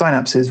neurons and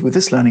synapses with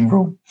this learning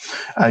rule,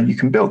 you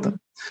can build them.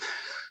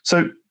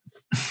 So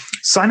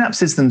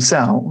synapses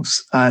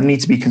themselves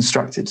need to be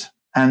constructed.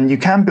 And you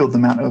can build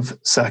them out of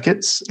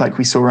circuits, like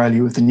we saw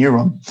earlier with the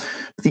neuron.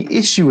 But the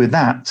issue with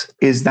that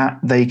is that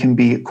they can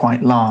be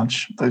quite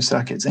large, those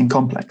circuits, and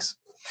complex.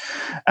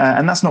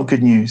 And that's not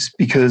good news,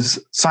 because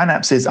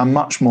synapses are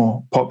much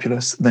more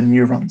populous than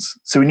neurons.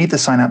 So we need the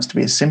synapse to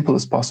be as simple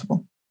as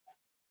possible.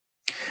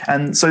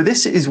 And so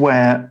this is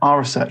where our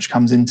research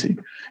comes into,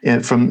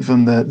 from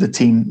the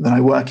team that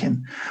I work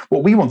in.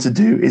 What we want to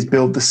do is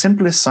build the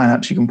simplest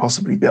synapse you can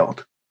possibly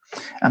build.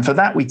 And for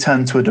that, we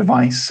turn to a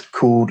device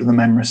called the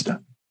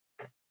memristor,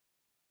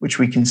 which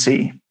we can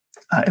see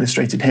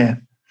illustrated here.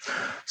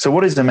 So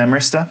what is the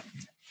memristor?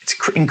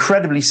 It's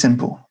incredibly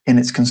simple in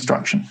its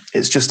construction.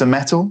 It's just a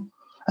metal,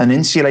 an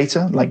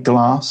insulator like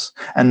glass,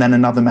 and then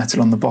another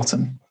metal on the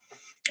bottom,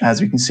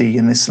 as we can see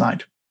in this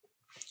slide.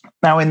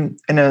 Now, in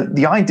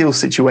the ideal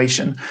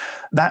situation,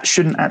 that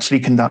shouldn't actually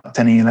conduct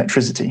any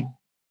electricity.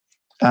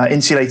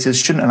 Insulators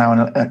shouldn't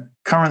allow a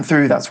current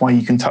through. That's why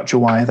you can touch a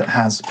wire that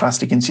has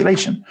plastic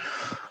insulation.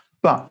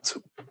 But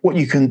what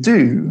you can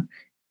do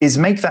is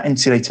make that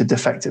insulator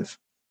defective.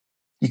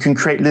 You can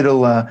create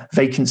little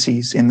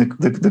vacancies in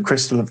the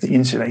crystal of the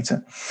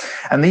insulator.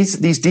 And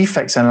these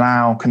defects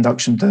allow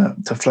conduction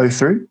to flow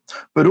through,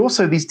 but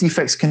also these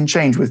defects can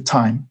change with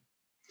time.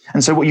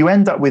 And so what you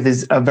end up with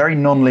is a very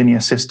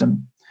nonlinear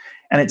system.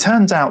 And it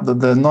turns out that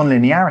the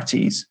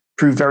nonlinearities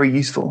prove very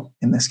useful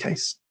in this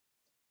case.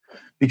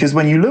 Because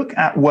when you look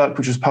at work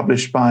which was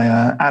published by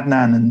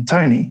Adnan and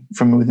Tony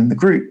from within the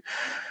group,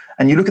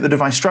 and you look at the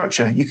device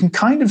structure, you can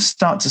kind of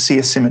start to see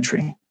a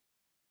symmetry.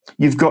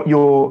 You've got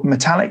your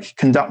metallic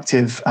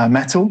conductive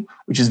metal,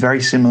 which is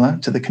very similar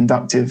to the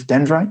conductive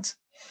dendrite,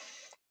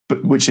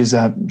 but which is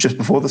just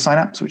before the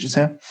synapse, which is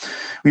here.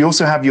 We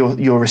also have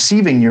your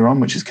receiving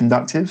neuron, which is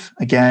conductive,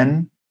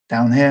 again,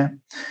 down here.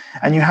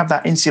 And you have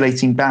that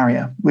insulating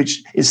barrier,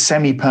 which is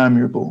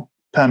semi-permeable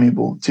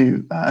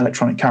to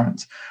electronic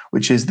current,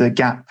 which is the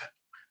gap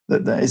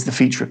that is the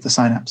feature of the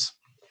synapse.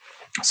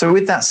 So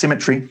with that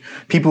symmetry,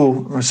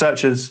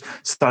 researchers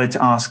started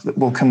to ask,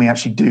 well, can we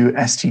actually do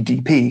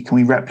STDP? Can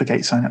we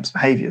replicate synapse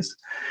behaviors?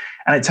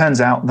 And it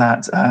turns out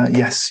that,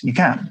 yes, you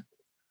can.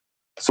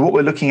 So what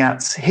we're looking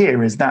at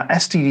here is that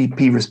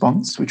STDP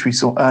response, which we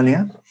saw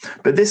earlier,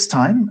 but this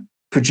time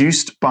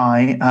produced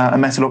by a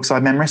metal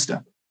oxide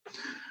memristor.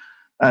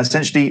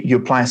 Essentially, you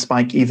apply a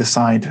spike either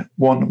side,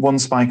 one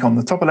spike on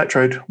the top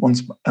electrode,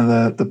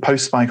 the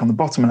post spike on the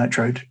bottom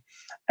electrode,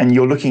 and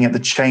you're looking at the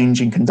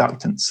change in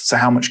conductance, so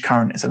how much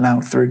current is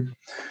allowed through.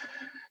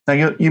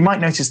 Now, you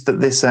might notice that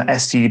this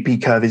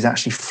STDP curve is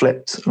actually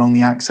flipped along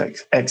the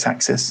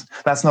x-axis.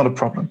 That's not a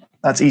problem.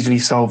 That's easily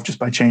solved just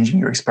by changing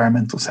your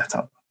experimental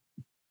setup.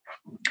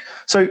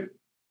 So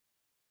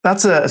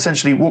that's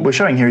essentially what we're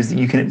showing here, is that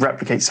you can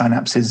replicate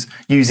synapses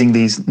using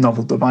these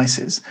novel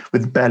devices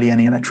with barely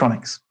any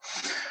electronics,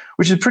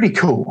 which is pretty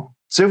cool.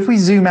 So if we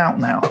zoom out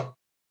now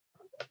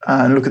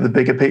and look at the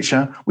bigger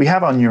picture, we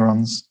have our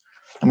neurons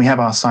and we have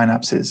our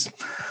synapses.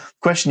 The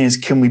question is,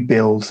 can we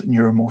build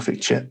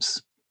neuromorphic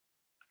chips?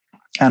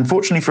 And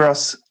fortunately for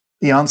us,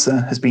 the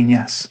answer has been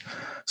yes.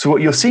 So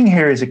what you're seeing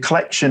here is a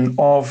collection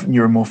of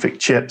neuromorphic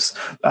chips.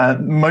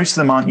 Most of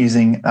them aren't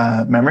using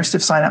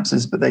memoristic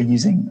synapses, but they're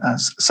using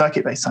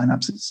circuit-based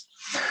synapses.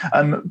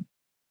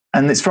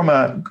 And it's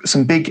from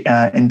some big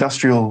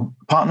industrial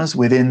partners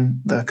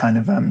within the kind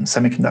of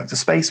semiconductor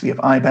space. We have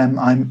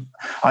IBM,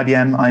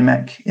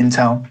 IMEC,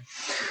 Intel.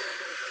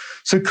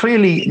 So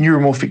clearly,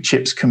 neuromorphic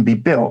chips can be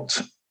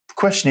built. The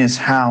question is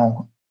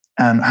how,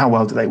 and how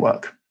well do they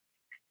work?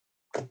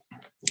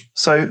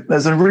 So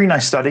there's a really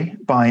nice study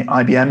by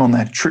IBM on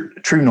their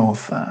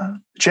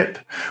TrueNorth chip,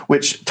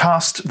 which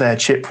tasked their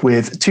chip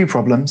with two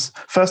problems.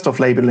 First off,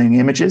 labeling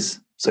images.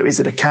 So is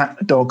it a cat,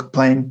 a dog, a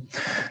plane?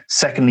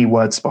 Secondly,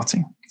 word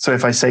spotting. So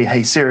if I say,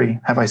 hey Siri,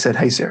 have I said,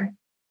 hey Siri,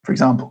 for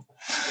example?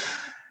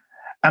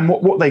 And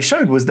what they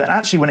showed was that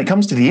actually when it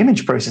comes to the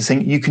image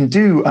processing, you can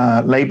do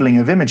labeling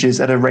of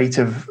images at a rate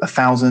of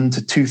 1,000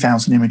 to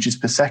 2,000 images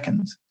per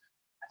second.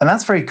 And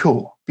that's very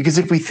cool, because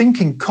if we think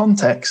in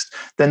context,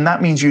 then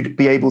that means you'd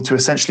be able to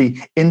essentially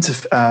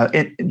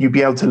you'd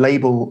be able to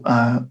label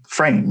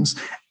frames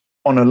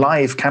on a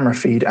live camera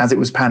feed as it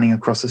was panning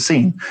across a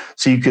scene.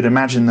 So you could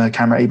imagine the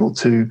camera able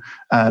to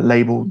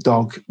label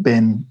dog,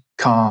 bin,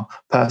 car,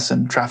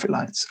 person, traffic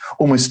lights,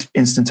 almost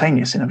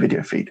instantaneous in a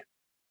video feed.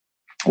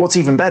 What's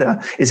even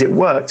better is it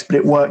worked, but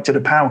it worked at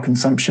a power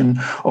consumption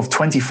of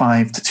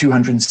 25 to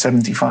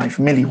 275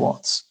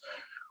 milliwatts,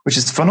 which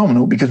is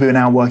phenomenal because we're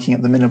now working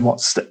at the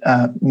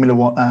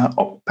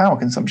milliwatt power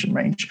consumption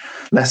range,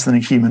 less than a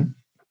human,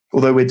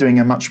 although we're doing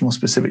a much more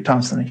specific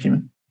task than a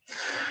human.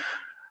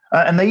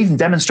 And they even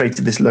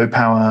demonstrated this low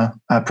power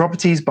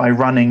properties by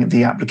running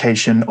the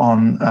application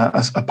on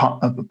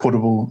a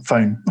portable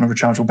phone on a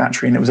rechargeable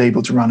battery, and it was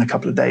able to run a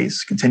couple of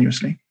days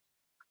continuously.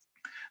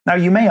 Now,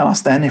 you may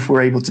ask then, if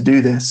we're able to do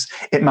this,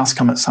 it must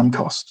come at some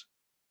cost.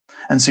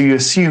 And so you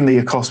assume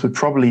the cost would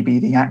probably be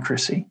the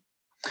accuracy.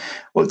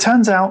 Well, it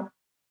turns out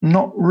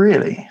not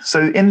really.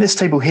 So in this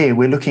table here,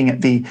 we're looking at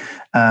the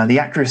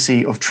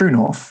accuracy of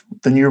TrueNorth,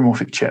 the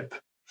neuromorphic chip,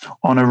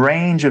 on a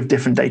range of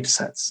different data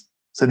sets.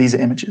 So these are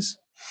images.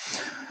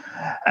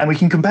 And we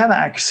can compare that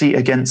accuracy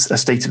against a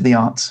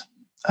state-of-the-art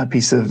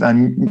piece of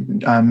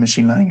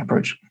machine learning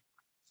approach.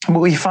 And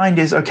what we find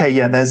is, okay,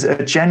 yeah, there's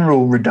a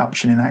general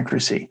reduction in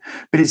accuracy,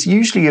 but it's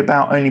usually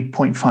about only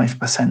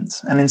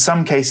 0.5%. And in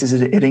some cases,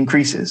 it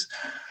increases.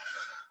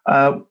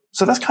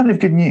 So that's kind of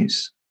good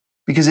news,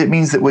 because it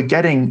means that we're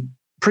getting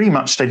pretty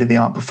much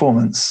state-of-the-art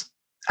performance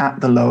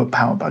at the lower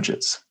power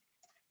budgets.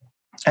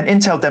 And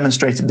Intel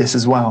demonstrated this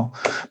as well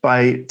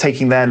by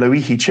taking their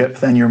Loihi chip,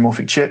 their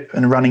neuromorphic chip,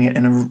 and running it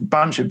in a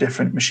bunch of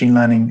different machine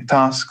learning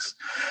tasks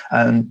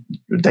and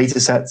data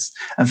sets,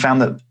 and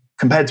found that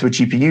compared to a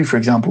GPU, for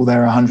example,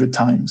 they're 100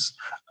 times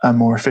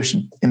more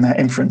efficient in their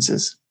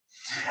inferences.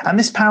 And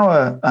this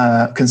power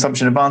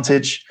consumption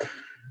advantage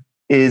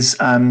is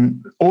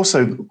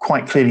also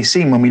quite clearly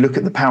seen when we look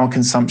at the power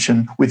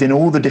consumption within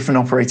all the different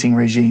operating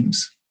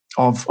regimes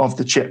of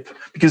the chip,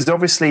 because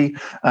obviously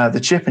the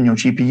chip in your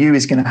GPU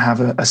is going to have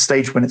a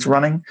stage when it's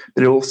running,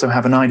 but it'll also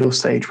have an idle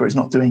stage where it's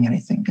not doing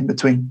anything in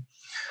between.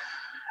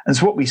 And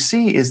so what we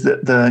see is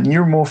that the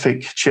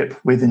neuromorphic chip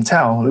with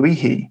Intel,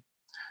 Loihi,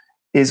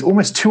 is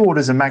almost 2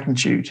 orders of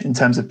magnitude in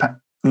terms of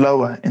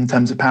lower in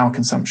terms of power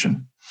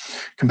consumption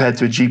compared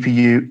to a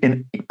GPU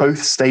in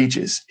both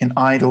stages, in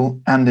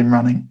idle and in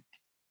running.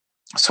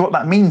 So what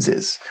that means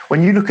is,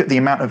 when you look at the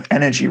amount of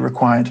energy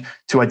required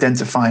to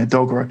identify a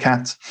dog or a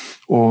cat,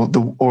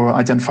 or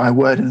identify a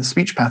word in a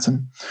speech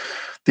pattern,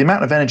 the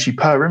amount of energy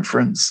per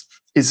inference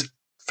is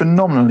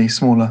phenomenally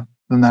smaller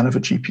than that of a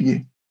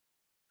GPU.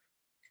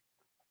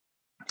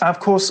 Of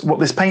course, what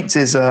this paints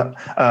is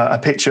a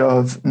picture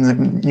of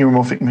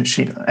neuromorphic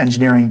machine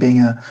engineering being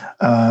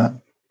a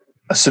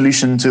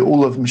solution to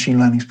all of machine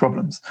learning's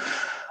problems.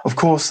 Of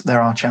course,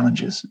 there are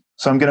challenges.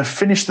 So I'm going to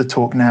finish the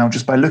talk now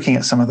just by looking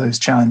at some of those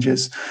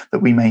challenges that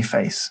we may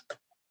face.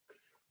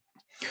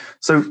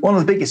 So one of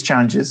the biggest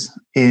challenges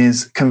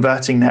is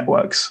converting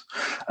networks.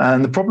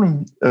 And the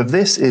problem of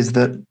this is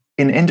that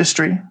in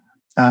industry,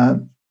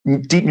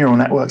 deep neural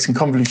networks and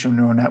convolutional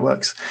neural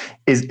networks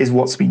is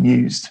what's been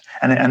used.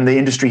 And the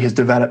industry has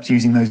developed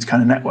using those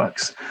kind of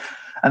networks.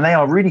 And they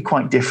are really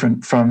quite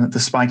different from the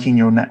spiking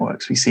neural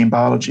networks we see in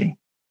biology.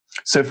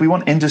 So if we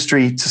want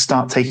industry to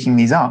start taking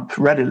these up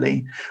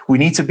readily, we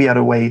need to be able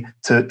a way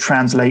to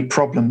translate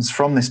problems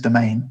from this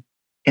domain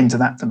into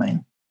that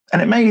domain.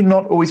 And it may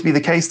not always be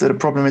the case that a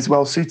problem is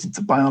well suited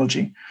to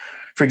biology.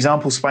 For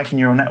example, spiking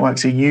neural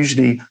networks are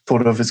usually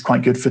thought of as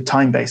quite good for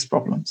time-based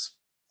problems.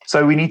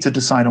 So we need to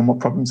decide on what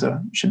problems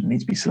should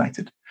need to be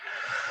selected.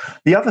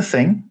 The other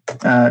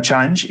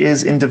challenge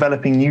is in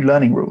developing new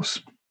learning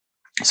rules.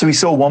 So we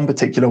saw one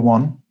particular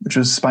one, which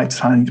was spiked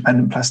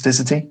time-dependent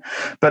plasticity.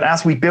 But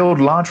as we build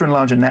larger and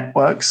larger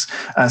networks,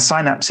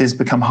 synapses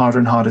become harder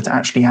and harder to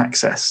actually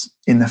access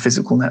in the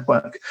physical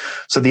network.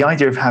 So the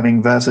idea of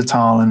having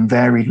versatile and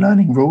varied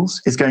learning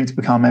rules is going to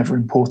become ever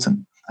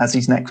important as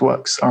these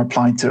networks are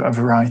applied to a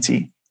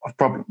variety of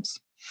problems.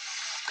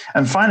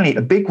 And finally,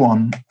 a big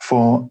one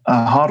for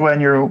hardware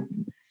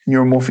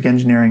neuromorphic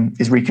engineering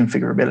is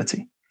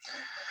reconfigurability.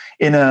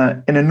 In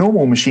a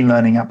normal machine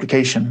learning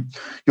application,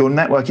 your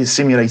network is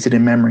simulated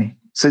in memory.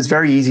 So it's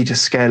very easy to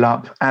scale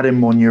up, add in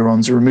more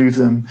neurons, remove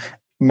them,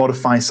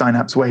 modify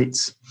synapse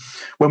weights.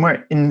 When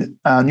we're in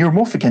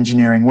neuromorphic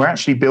engineering, we're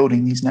actually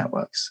building these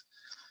networks.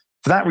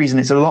 For that reason,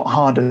 it's a lot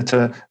harder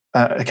to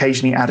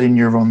occasionally add in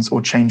neurons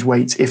or change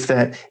weights if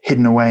they're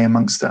hidden away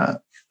amongst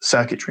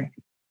circuitry.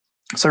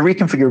 So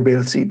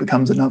reconfigurability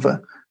becomes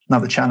another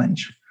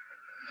challenge.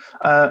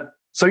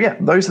 So yeah,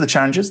 those are the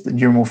challenges that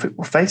neuromorphic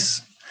will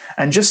face.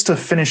 And just to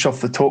finish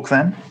off the talk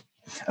then,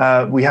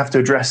 we have to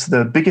address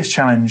the biggest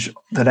challenge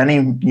that any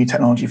new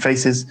technology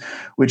faces,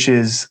 which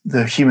is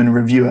the human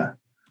reviewer.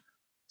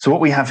 So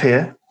what we have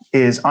here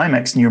is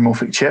IMEX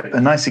neuromorphic chip, a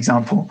nice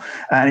example,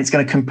 and it's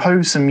going to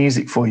compose some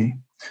music for you.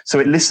 So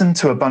it listened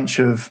to a bunch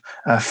of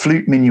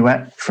flute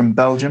minuet from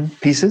Belgium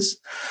pieces,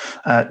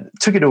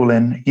 took it all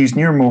in, used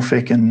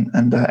neuromorphic and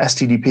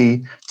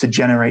STDP to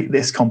generate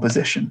this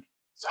composition.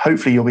 So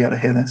hopefully you'll be able to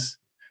hear this.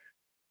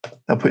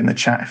 They'll put in the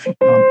chat if you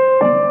can't.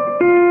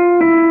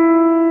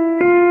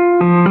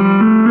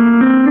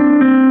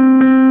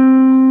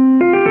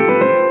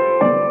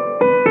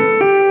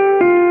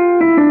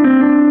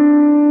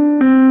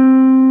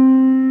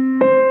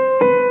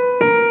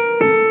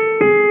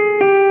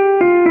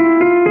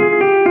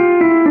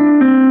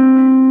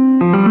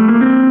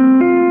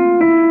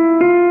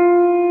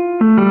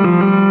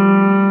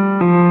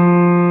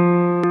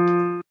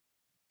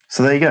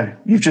 So there you go.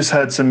 You've just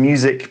heard some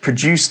music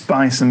produced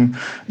by some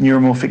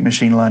neuromorphic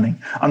machine learning.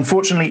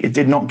 Unfortunately, it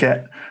did not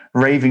get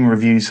raving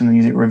reviews from the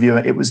music reviewer.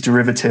 It was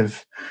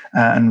derivative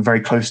and very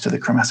close to the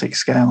chromatic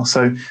scale.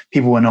 So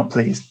people were not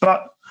pleased.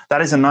 But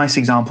that is a nice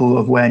example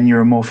of where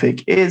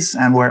neuromorphic is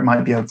and where it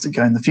might be able to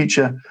go in the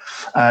future.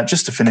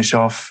 Just to finish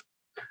off,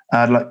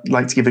 I'd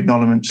like to give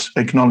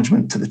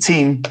acknowledgement to the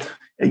team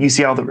at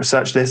UCL that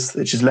researched this,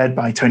 which is led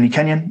by Tony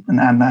Kenyon and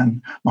Adnan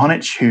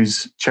Mohanic,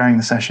 who's chairing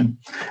the session,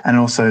 and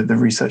also the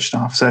research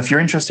staff. So if you're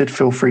interested,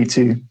 feel free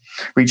to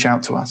reach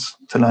out to us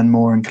to learn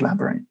more and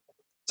collaborate.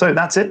 So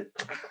that's it.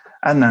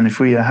 Adnan, if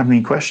we have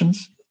any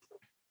questions.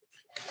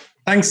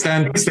 Thanks,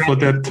 Dan, for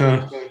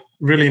that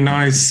really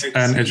nice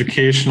and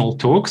educational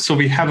talk. So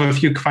we have a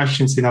few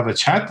questions in our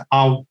chat.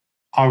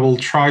 I will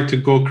try to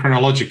go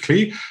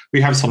chronologically.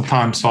 We have some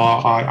time, so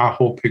I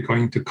hope we're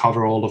going to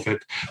cover all of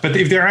it. But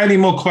if there are any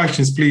more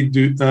questions, please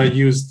do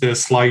use the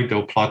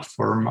Slido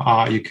platform.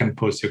 You can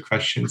post your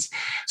questions.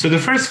 So the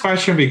first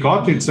question we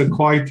got, it's a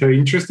quite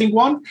interesting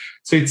one.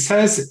 So it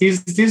says,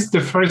 is this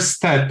the first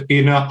step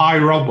in an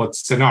iRobot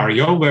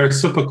scenario where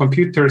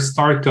supercomputers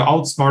start to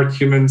outsmart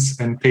humans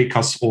and take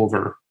us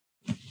over?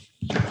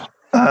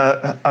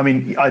 I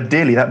mean,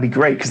 ideally, that'd be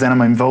great because then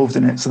I'm involved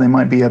in it. So they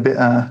might be a bit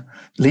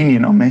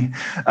lenient on me.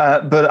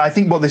 But I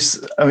think what this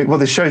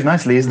shows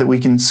nicely is that we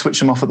can switch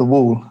them off at the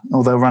wall,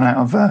 or they'll run out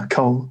of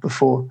coal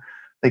before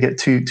they get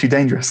too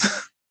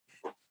dangerous.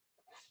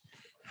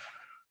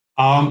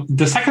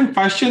 The second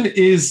question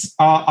is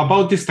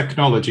about this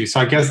technology. So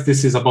I guess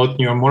this is about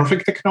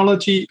neuromorphic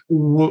technology.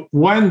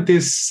 When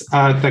this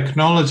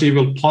technology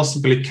will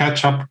possibly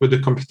catch up with the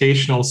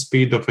computational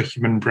speed of a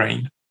human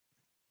brain?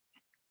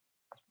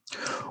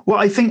 Well,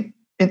 I think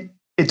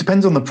it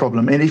depends on the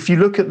problem. And if you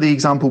look at the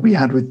example we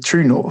had with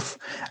True North,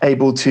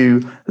 able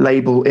to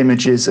label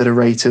images at a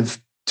rate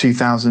of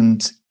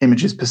 2,000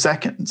 images per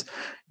second,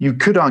 you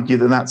could argue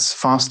that that's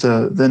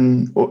faster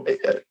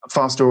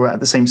or at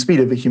the same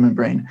speed of a human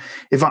brain.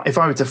 If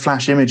I were to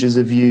flash images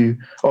of you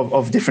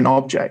of different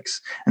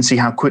objects and see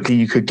how quickly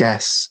you could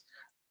guess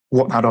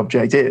what that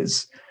object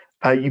is,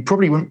 you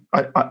probably wouldn't.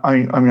 I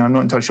mean, I'm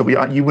not entirely sure,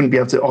 but you wouldn't be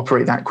able to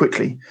operate that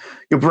quickly.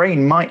 Your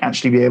brain might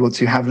actually be able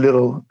to have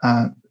little.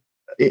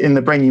 In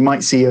the brain, you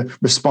might see a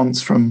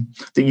response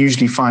that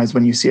usually fires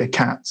when you see a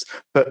cat,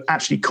 but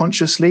actually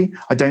consciously,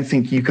 I don't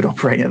think you could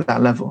operate at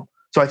that level.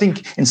 So I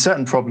think in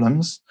certain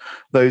problems,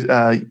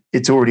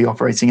 it's already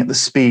operating at the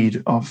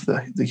speed of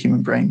the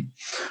human brain.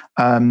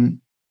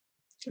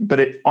 But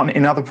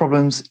in other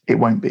problems, it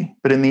won't be.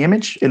 But in the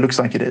image, it looks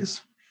like it is.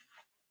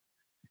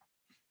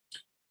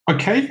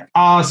 Okay,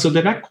 so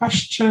the next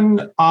question,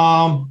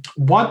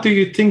 what do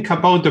you think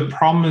about the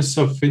promise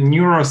of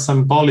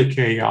neurosymbolic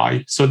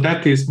AI? So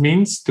that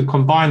means to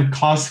combine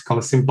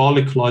classical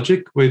symbolic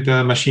logic with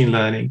machine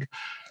learning.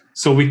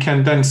 So we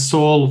can then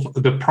solve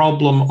the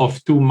problem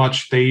of too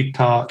much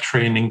data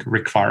training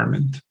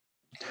requirement.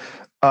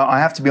 I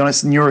have to be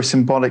honest,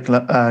 neurosymbolic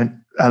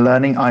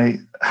learning,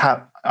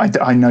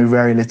 I know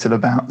very little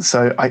about,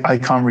 so I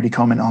can't really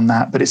comment on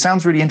that. But it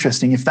sounds really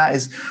interesting. If that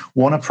is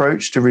one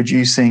approach to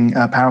reducing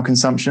power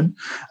consumption,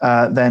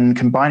 then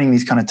combining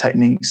these kind of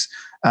techniques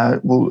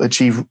will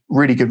achieve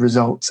really good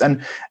results.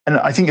 And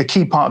I think a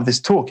key part of this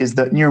talk is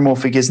that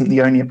neuromorphic isn't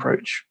the only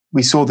approach.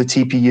 We saw the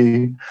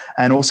TPU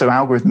and also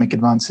algorithmic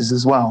advances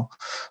as well.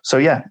 So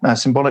yeah,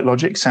 symbolic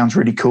logic sounds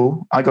really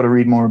cool. I got to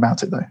read more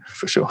about it though,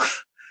 for sure.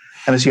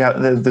 Unless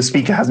the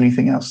speaker has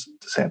anything else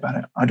to say about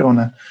it. I don't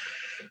want to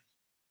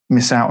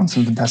miss out on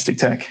some fantastic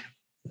tech.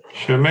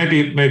 Sure,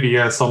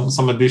 maybe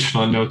some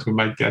additional note we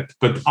might get.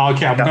 But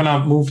okay, I'm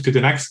gonna move to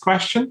the next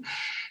question.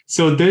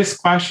 So this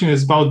question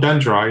is about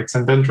dendrites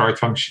and dendrite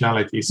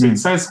functionality. So it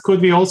says,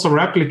 could we also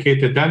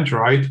replicate a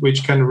dendrite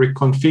which can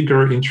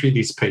reconfigure in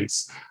 3D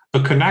space? A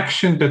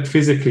connection that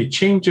physically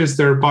changes,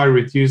 thereby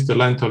reduce the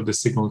length of the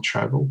signal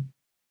travel.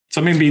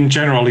 So maybe in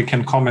general, you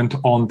can comment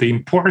on the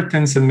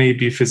importance and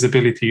maybe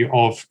feasibility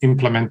of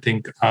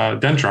implementing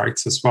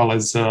dendrites as well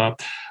as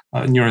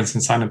neurons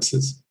and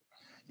synapses.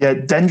 Yeah,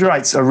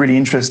 dendrites are really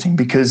interesting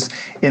because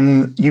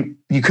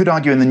you could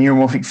argue in the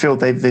neuromorphic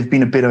field they've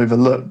been a bit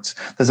overlooked.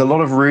 There's a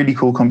lot of really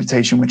cool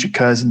computation which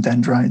occurs in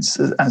dendrites,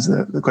 as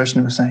the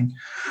questioner was saying,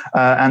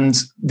 and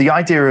the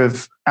idea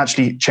of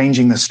actually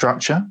changing the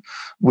structure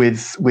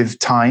with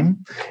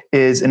time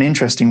is an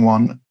interesting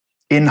one.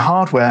 In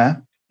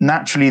hardware,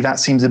 naturally that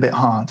seems a bit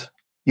hard.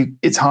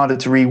 It's harder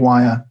to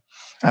rewire,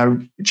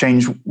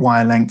 change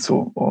wire lengths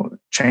or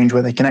change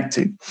where they connect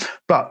to.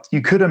 But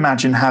you could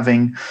imagine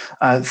having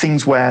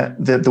things where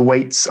the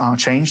weights are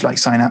changed, like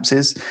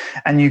synapses,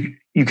 and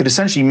you could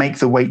essentially make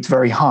the weight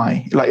very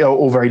high,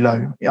 or very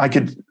low. I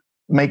could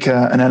make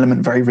an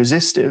element very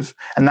resistive,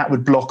 and that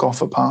would block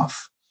off a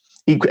path.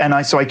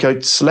 So I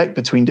could select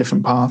between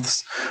different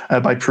paths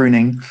by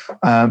pruning,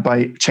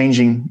 by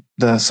changing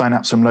the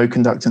synapse from low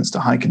conductance to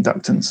high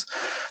conductance.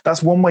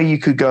 That's one way you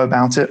could go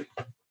about it.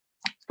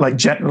 Like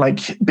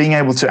being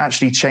able to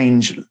actually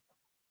change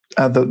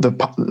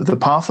the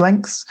path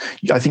lengths.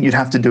 I think you'd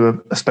have to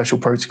do a special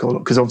protocol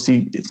because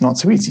obviously it's not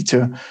so easy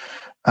to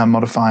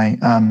modify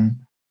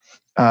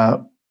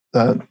the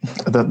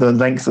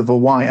length of a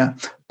wire.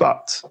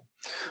 But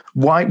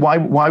why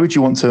would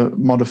you want to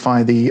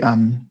modify the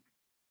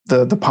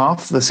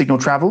path the signal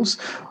travels?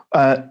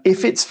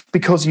 If it's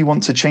because you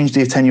want to change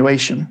the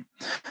attenuation,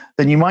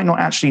 then you might not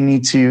actually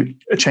need to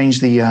change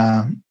the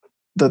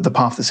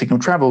path the signal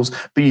travels,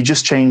 but you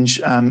just change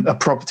a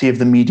property of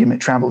the medium it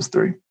travels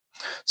through.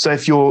 So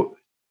if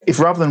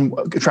rather than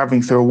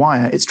traveling through a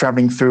wire, it's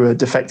traveling through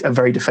a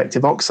very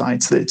defective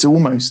oxide, so that it's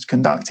almost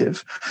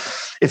conductive.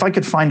 If I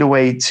could find a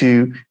way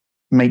to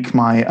make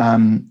my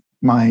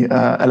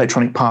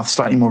electronic path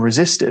slightly more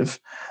resistive,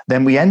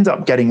 then we end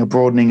up getting a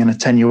broadening and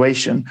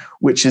attenuation,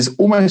 which is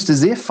almost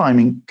as if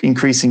I'm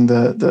increasing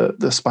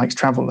the spike's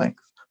travel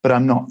length, but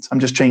I'm not. I'm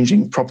just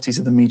changing properties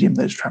of the medium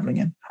that it's traveling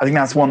in. I think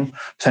that's one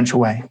potential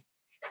way.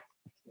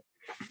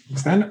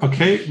 Then,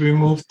 okay, we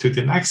move to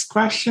the next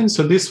question.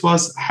 So this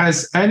was,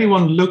 has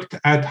anyone looked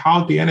at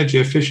how the energy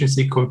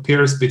efficiency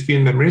compares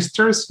between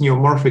memristors,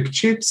 neuromorphic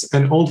chips,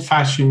 and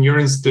old-fashioned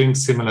neurons doing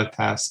similar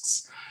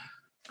tasks?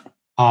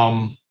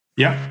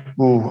 Yeah.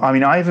 Ooh, I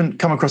mean, I haven't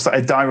come across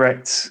a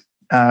direct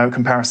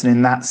comparison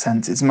in that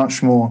sense. It's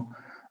much more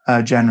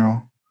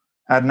general.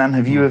 Adnan,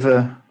 have you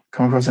ever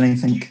come across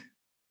anything?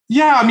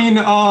 Yeah, I mean,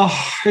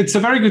 it's a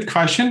very good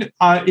question.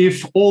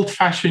 If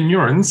old-fashioned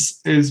neurons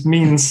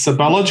means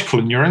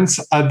biological neurons,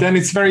 then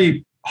it's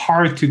very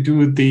hard to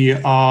do the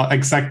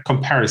exact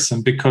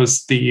comparison,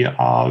 because the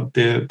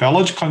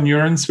biological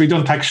neurons, we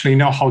don't actually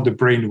know how the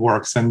brain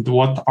works and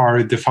what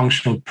are the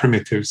functional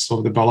primitives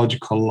of the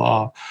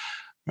biological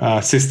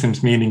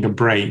systems, meaning a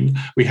brain.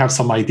 We have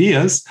some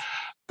ideas,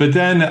 but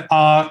then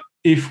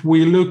if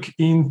we look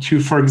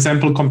into, for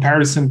example,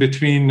 comparison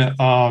between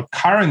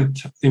current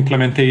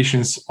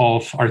implementations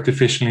of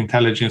artificial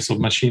intelligence,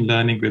 of machine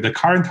learning with the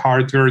current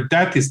hardware,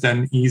 that is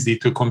then easy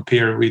to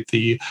compare with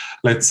the,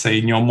 let's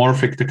say,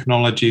 neuromorphic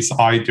technologies,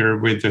 either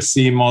with the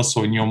CMOS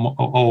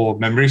or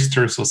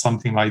memristors or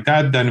something like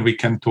that. Then we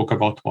can talk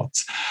about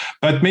what's.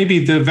 But maybe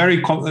the very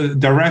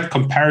direct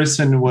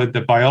comparison with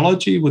the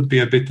biology would be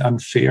a bit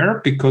unfair,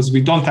 because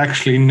we don't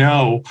actually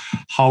know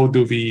how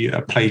do we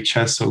play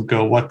chess or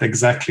Go, what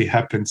exactly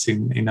happens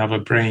in our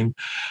brain.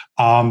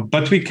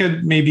 But we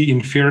can maybe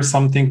infer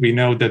something. We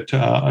know that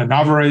on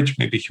average,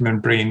 maybe human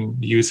brain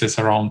uses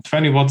around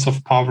 20 watts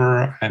of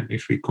power. And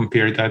if we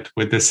compare that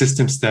with the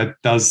systems that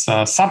does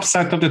a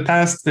subset of the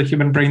tasks the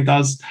human brain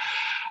does,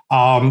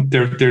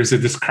 there's a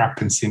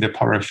discrepancy in the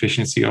power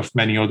efficiency of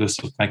many orders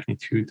of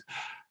magnitude.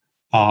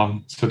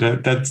 So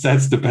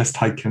that's the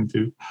best I can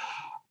do.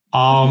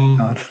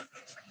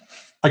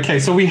 Okay,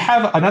 so we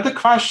have another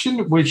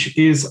question, which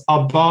is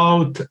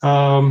about,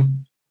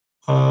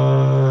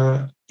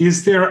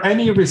 is there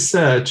any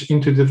research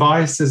into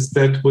devices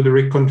that would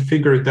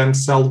reconfigure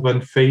themselves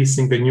when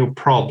facing a new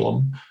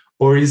problem?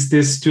 Or is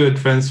this too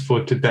advanced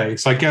for today?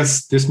 So I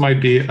guess this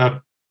might be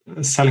a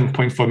selling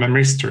point for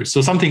memristors.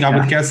 So something I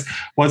would guess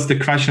was the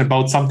question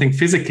about something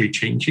physically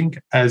changing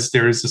as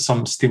there is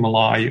some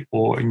stimuli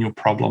or a new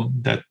problem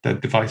that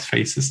that device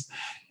faces.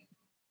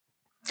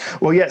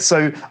 Well, yeah.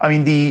 So, I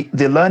mean,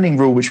 the learning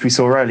rule, which we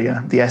saw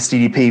earlier, the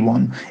SDDP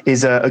one,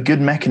 is a good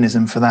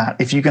mechanism for that.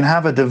 If you can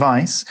have a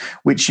device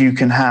which you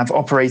can have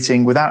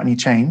operating without any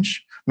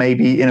change,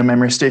 maybe in a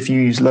memristor, if you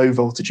use low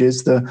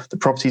voltages, the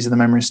properties of the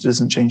memristor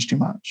doesn't change too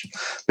much.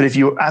 But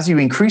as you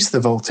increase the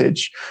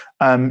voltage,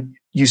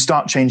 you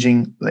start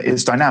changing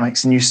its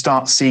dynamics and you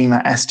start seeing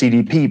that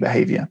SDDP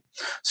behavior.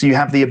 So you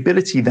have the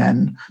ability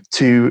then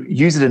to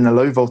use it in a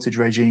low voltage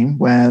regime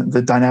where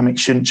the dynamics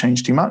shouldn't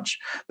change too much.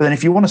 But then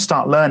if you want to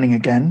start learning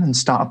again and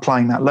start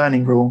applying that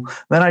learning rule,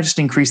 then I just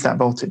increase that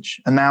voltage.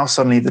 And now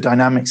suddenly the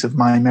dynamics of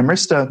my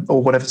memristor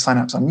or whatever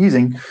synapse I'm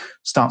using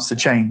starts to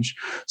change.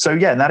 So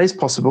yeah, that is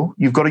possible.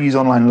 You've got to use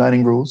online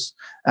learning rules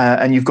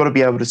and you've got to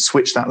be able to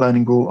switch that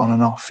learning rule on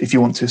and off if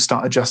you want to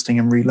start adjusting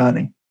and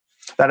relearning.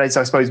 That is,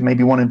 I suppose,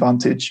 maybe one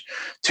advantage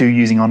to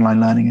using online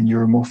learning and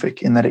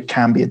neuromorphic, in that it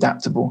can be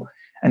adaptable.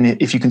 And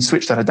if you can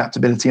switch that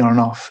adaptability on and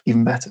off,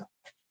 even better.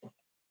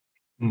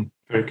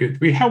 Very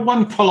good. We have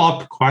one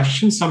follow-up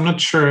question. So I'm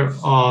not sure,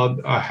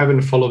 I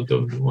haven't followed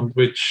on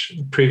which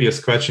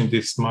previous question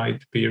this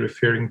might be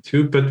referring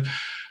to, but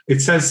it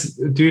says,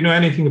 do you know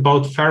anything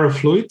about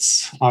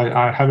ferrofluids?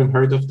 I haven't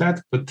heard of that,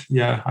 but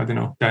yeah, I don't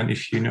know, Dan,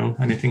 if you know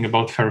anything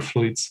about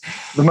ferrofluids.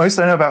 The most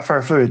I know about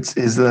ferrofluids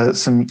is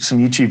some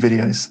YouTube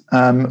videos.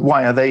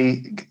 Why are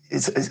they?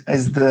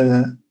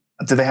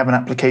 Do they have an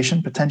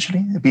application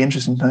potentially? It'd be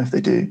interesting to know if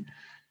they do.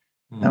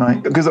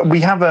 Because we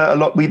have a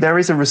lot. There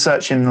is a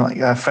research in like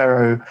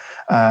ferro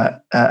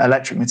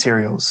electric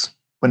materials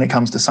when it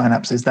comes to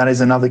synapses. That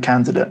is another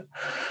candidate.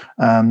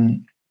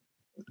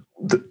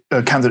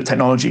 The candidate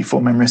technology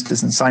for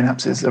memristors and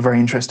synapses, a very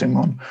interesting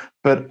one.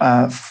 But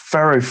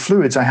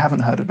ferrofluids, I haven't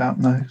heard about.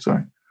 No,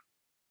 sorry.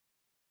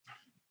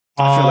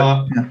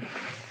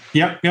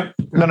 Yep.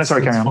 No,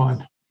 sorry, carry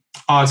on.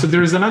 So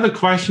there is another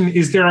question.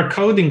 Is there a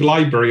coding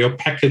library or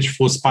package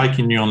for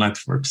spiking neural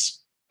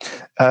networks?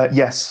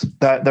 Yes,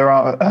 there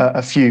are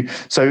a few.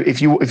 So if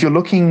you're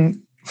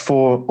looking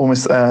for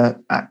almost a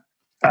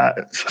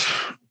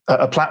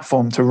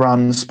platform to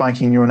run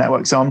spiking neural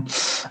networks on,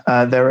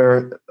 there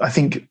are, I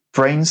think,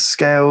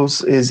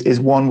 Brainscales is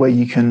one where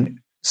you can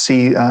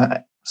see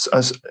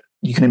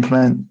you can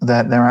implement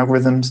their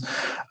algorithms.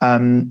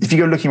 If you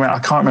go looking around, I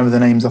can't remember the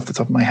names off the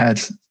top of my head,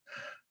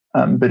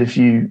 but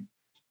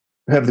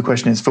whoever the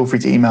question is, feel free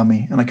to email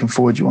me and I can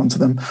forward you on to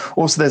them.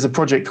 Also, there's a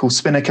project called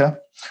Spinnaker,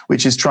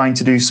 which is trying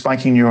to do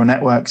spiking neural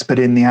networks, but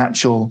in the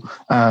actual,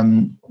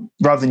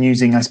 rather than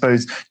using, I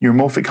suppose,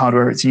 neuromorphic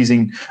hardware, it's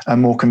using a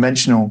more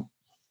conventional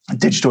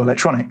digital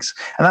electronics.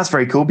 And that's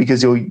very cool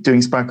because you're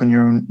doing Spike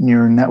on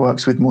neural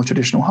networks with more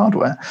traditional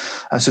hardware.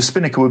 So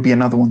Spinnaker would be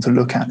another one to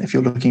look at if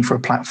you're looking for a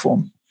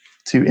platform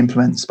to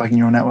implement Spike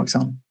neural networks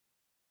on.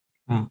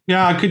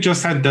 Yeah, I could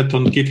just add that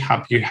on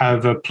GitHub, you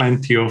have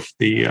plenty of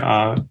the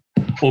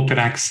open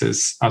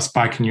access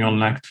Spike neural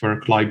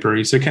network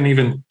libraries. You can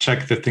even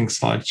check the things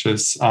such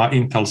as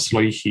Intel's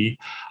Loihi.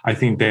 I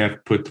think they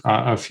have put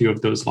a few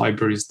of those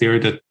libraries there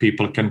that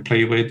people can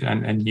play with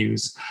and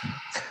use.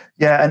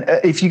 Yeah,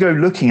 and if you go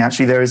looking,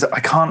 actually, there is, I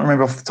can't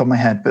remember off the top of my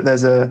head, but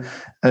there's a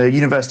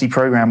university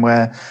program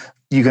where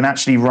you can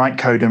actually write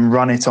code and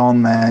run it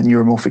on their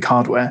neuromorphic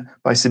hardware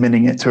by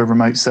submitting it to a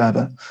remote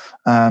server.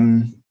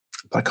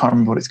 But I can't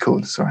remember what it's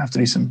called, so I have to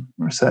do some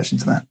research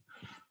into that.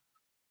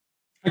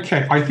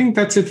 Okay, I think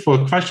that's it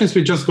for questions.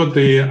 We just got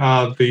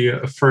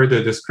the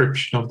further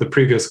description of the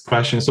previous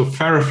question. So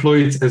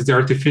ferrofluids as the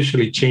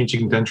artificially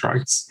changing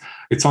dendrites.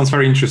 It sounds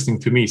very interesting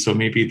to me, so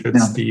maybe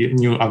that's the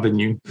new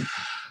avenue.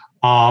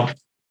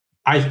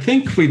 I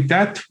think with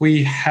that,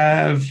 we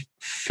have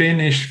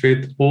finished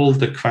with all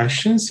the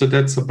questions. So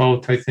that's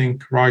about, I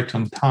think, right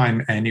on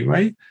time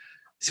anyway.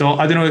 So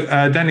I don't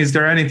know, Dan, is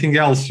there anything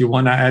else you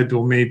want to add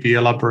or maybe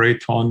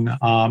elaborate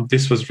on?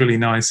 This was really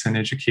nice and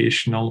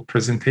educational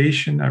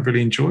presentation. I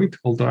really enjoyed,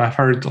 although I've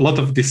heard a lot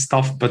of this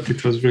stuff, but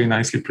it was really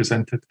nicely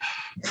presented.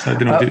 So I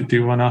don't know, do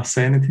you want to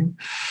say anything?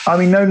 I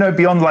mean, no,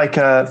 beyond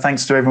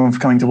thanks to everyone for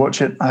coming to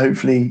watch it. I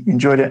hopefully you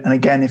enjoyed it. And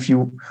again, if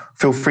you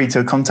feel free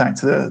to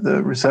contact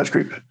the research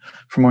group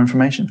for more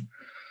information.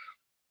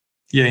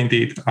 Yeah,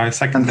 indeed. I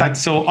second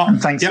that. And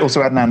thanks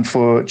also, Adnan,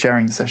 for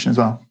chairing the session as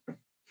well.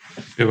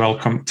 You're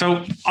welcome.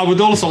 So I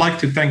would also like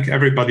to thank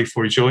everybody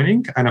for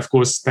joining. And of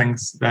course,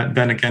 thanks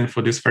then again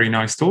for this very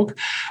nice talk.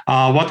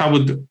 What I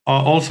would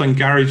also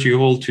encourage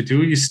you all to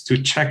do is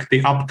to check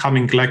the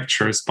upcoming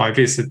lectures by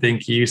visiting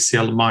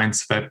UCL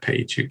Minds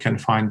webpage. You can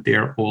find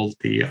there all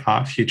the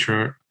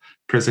future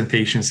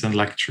presentations and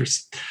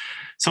lectures.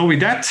 So with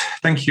that,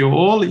 thank you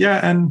all.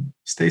 Yeah, and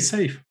stay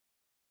safe.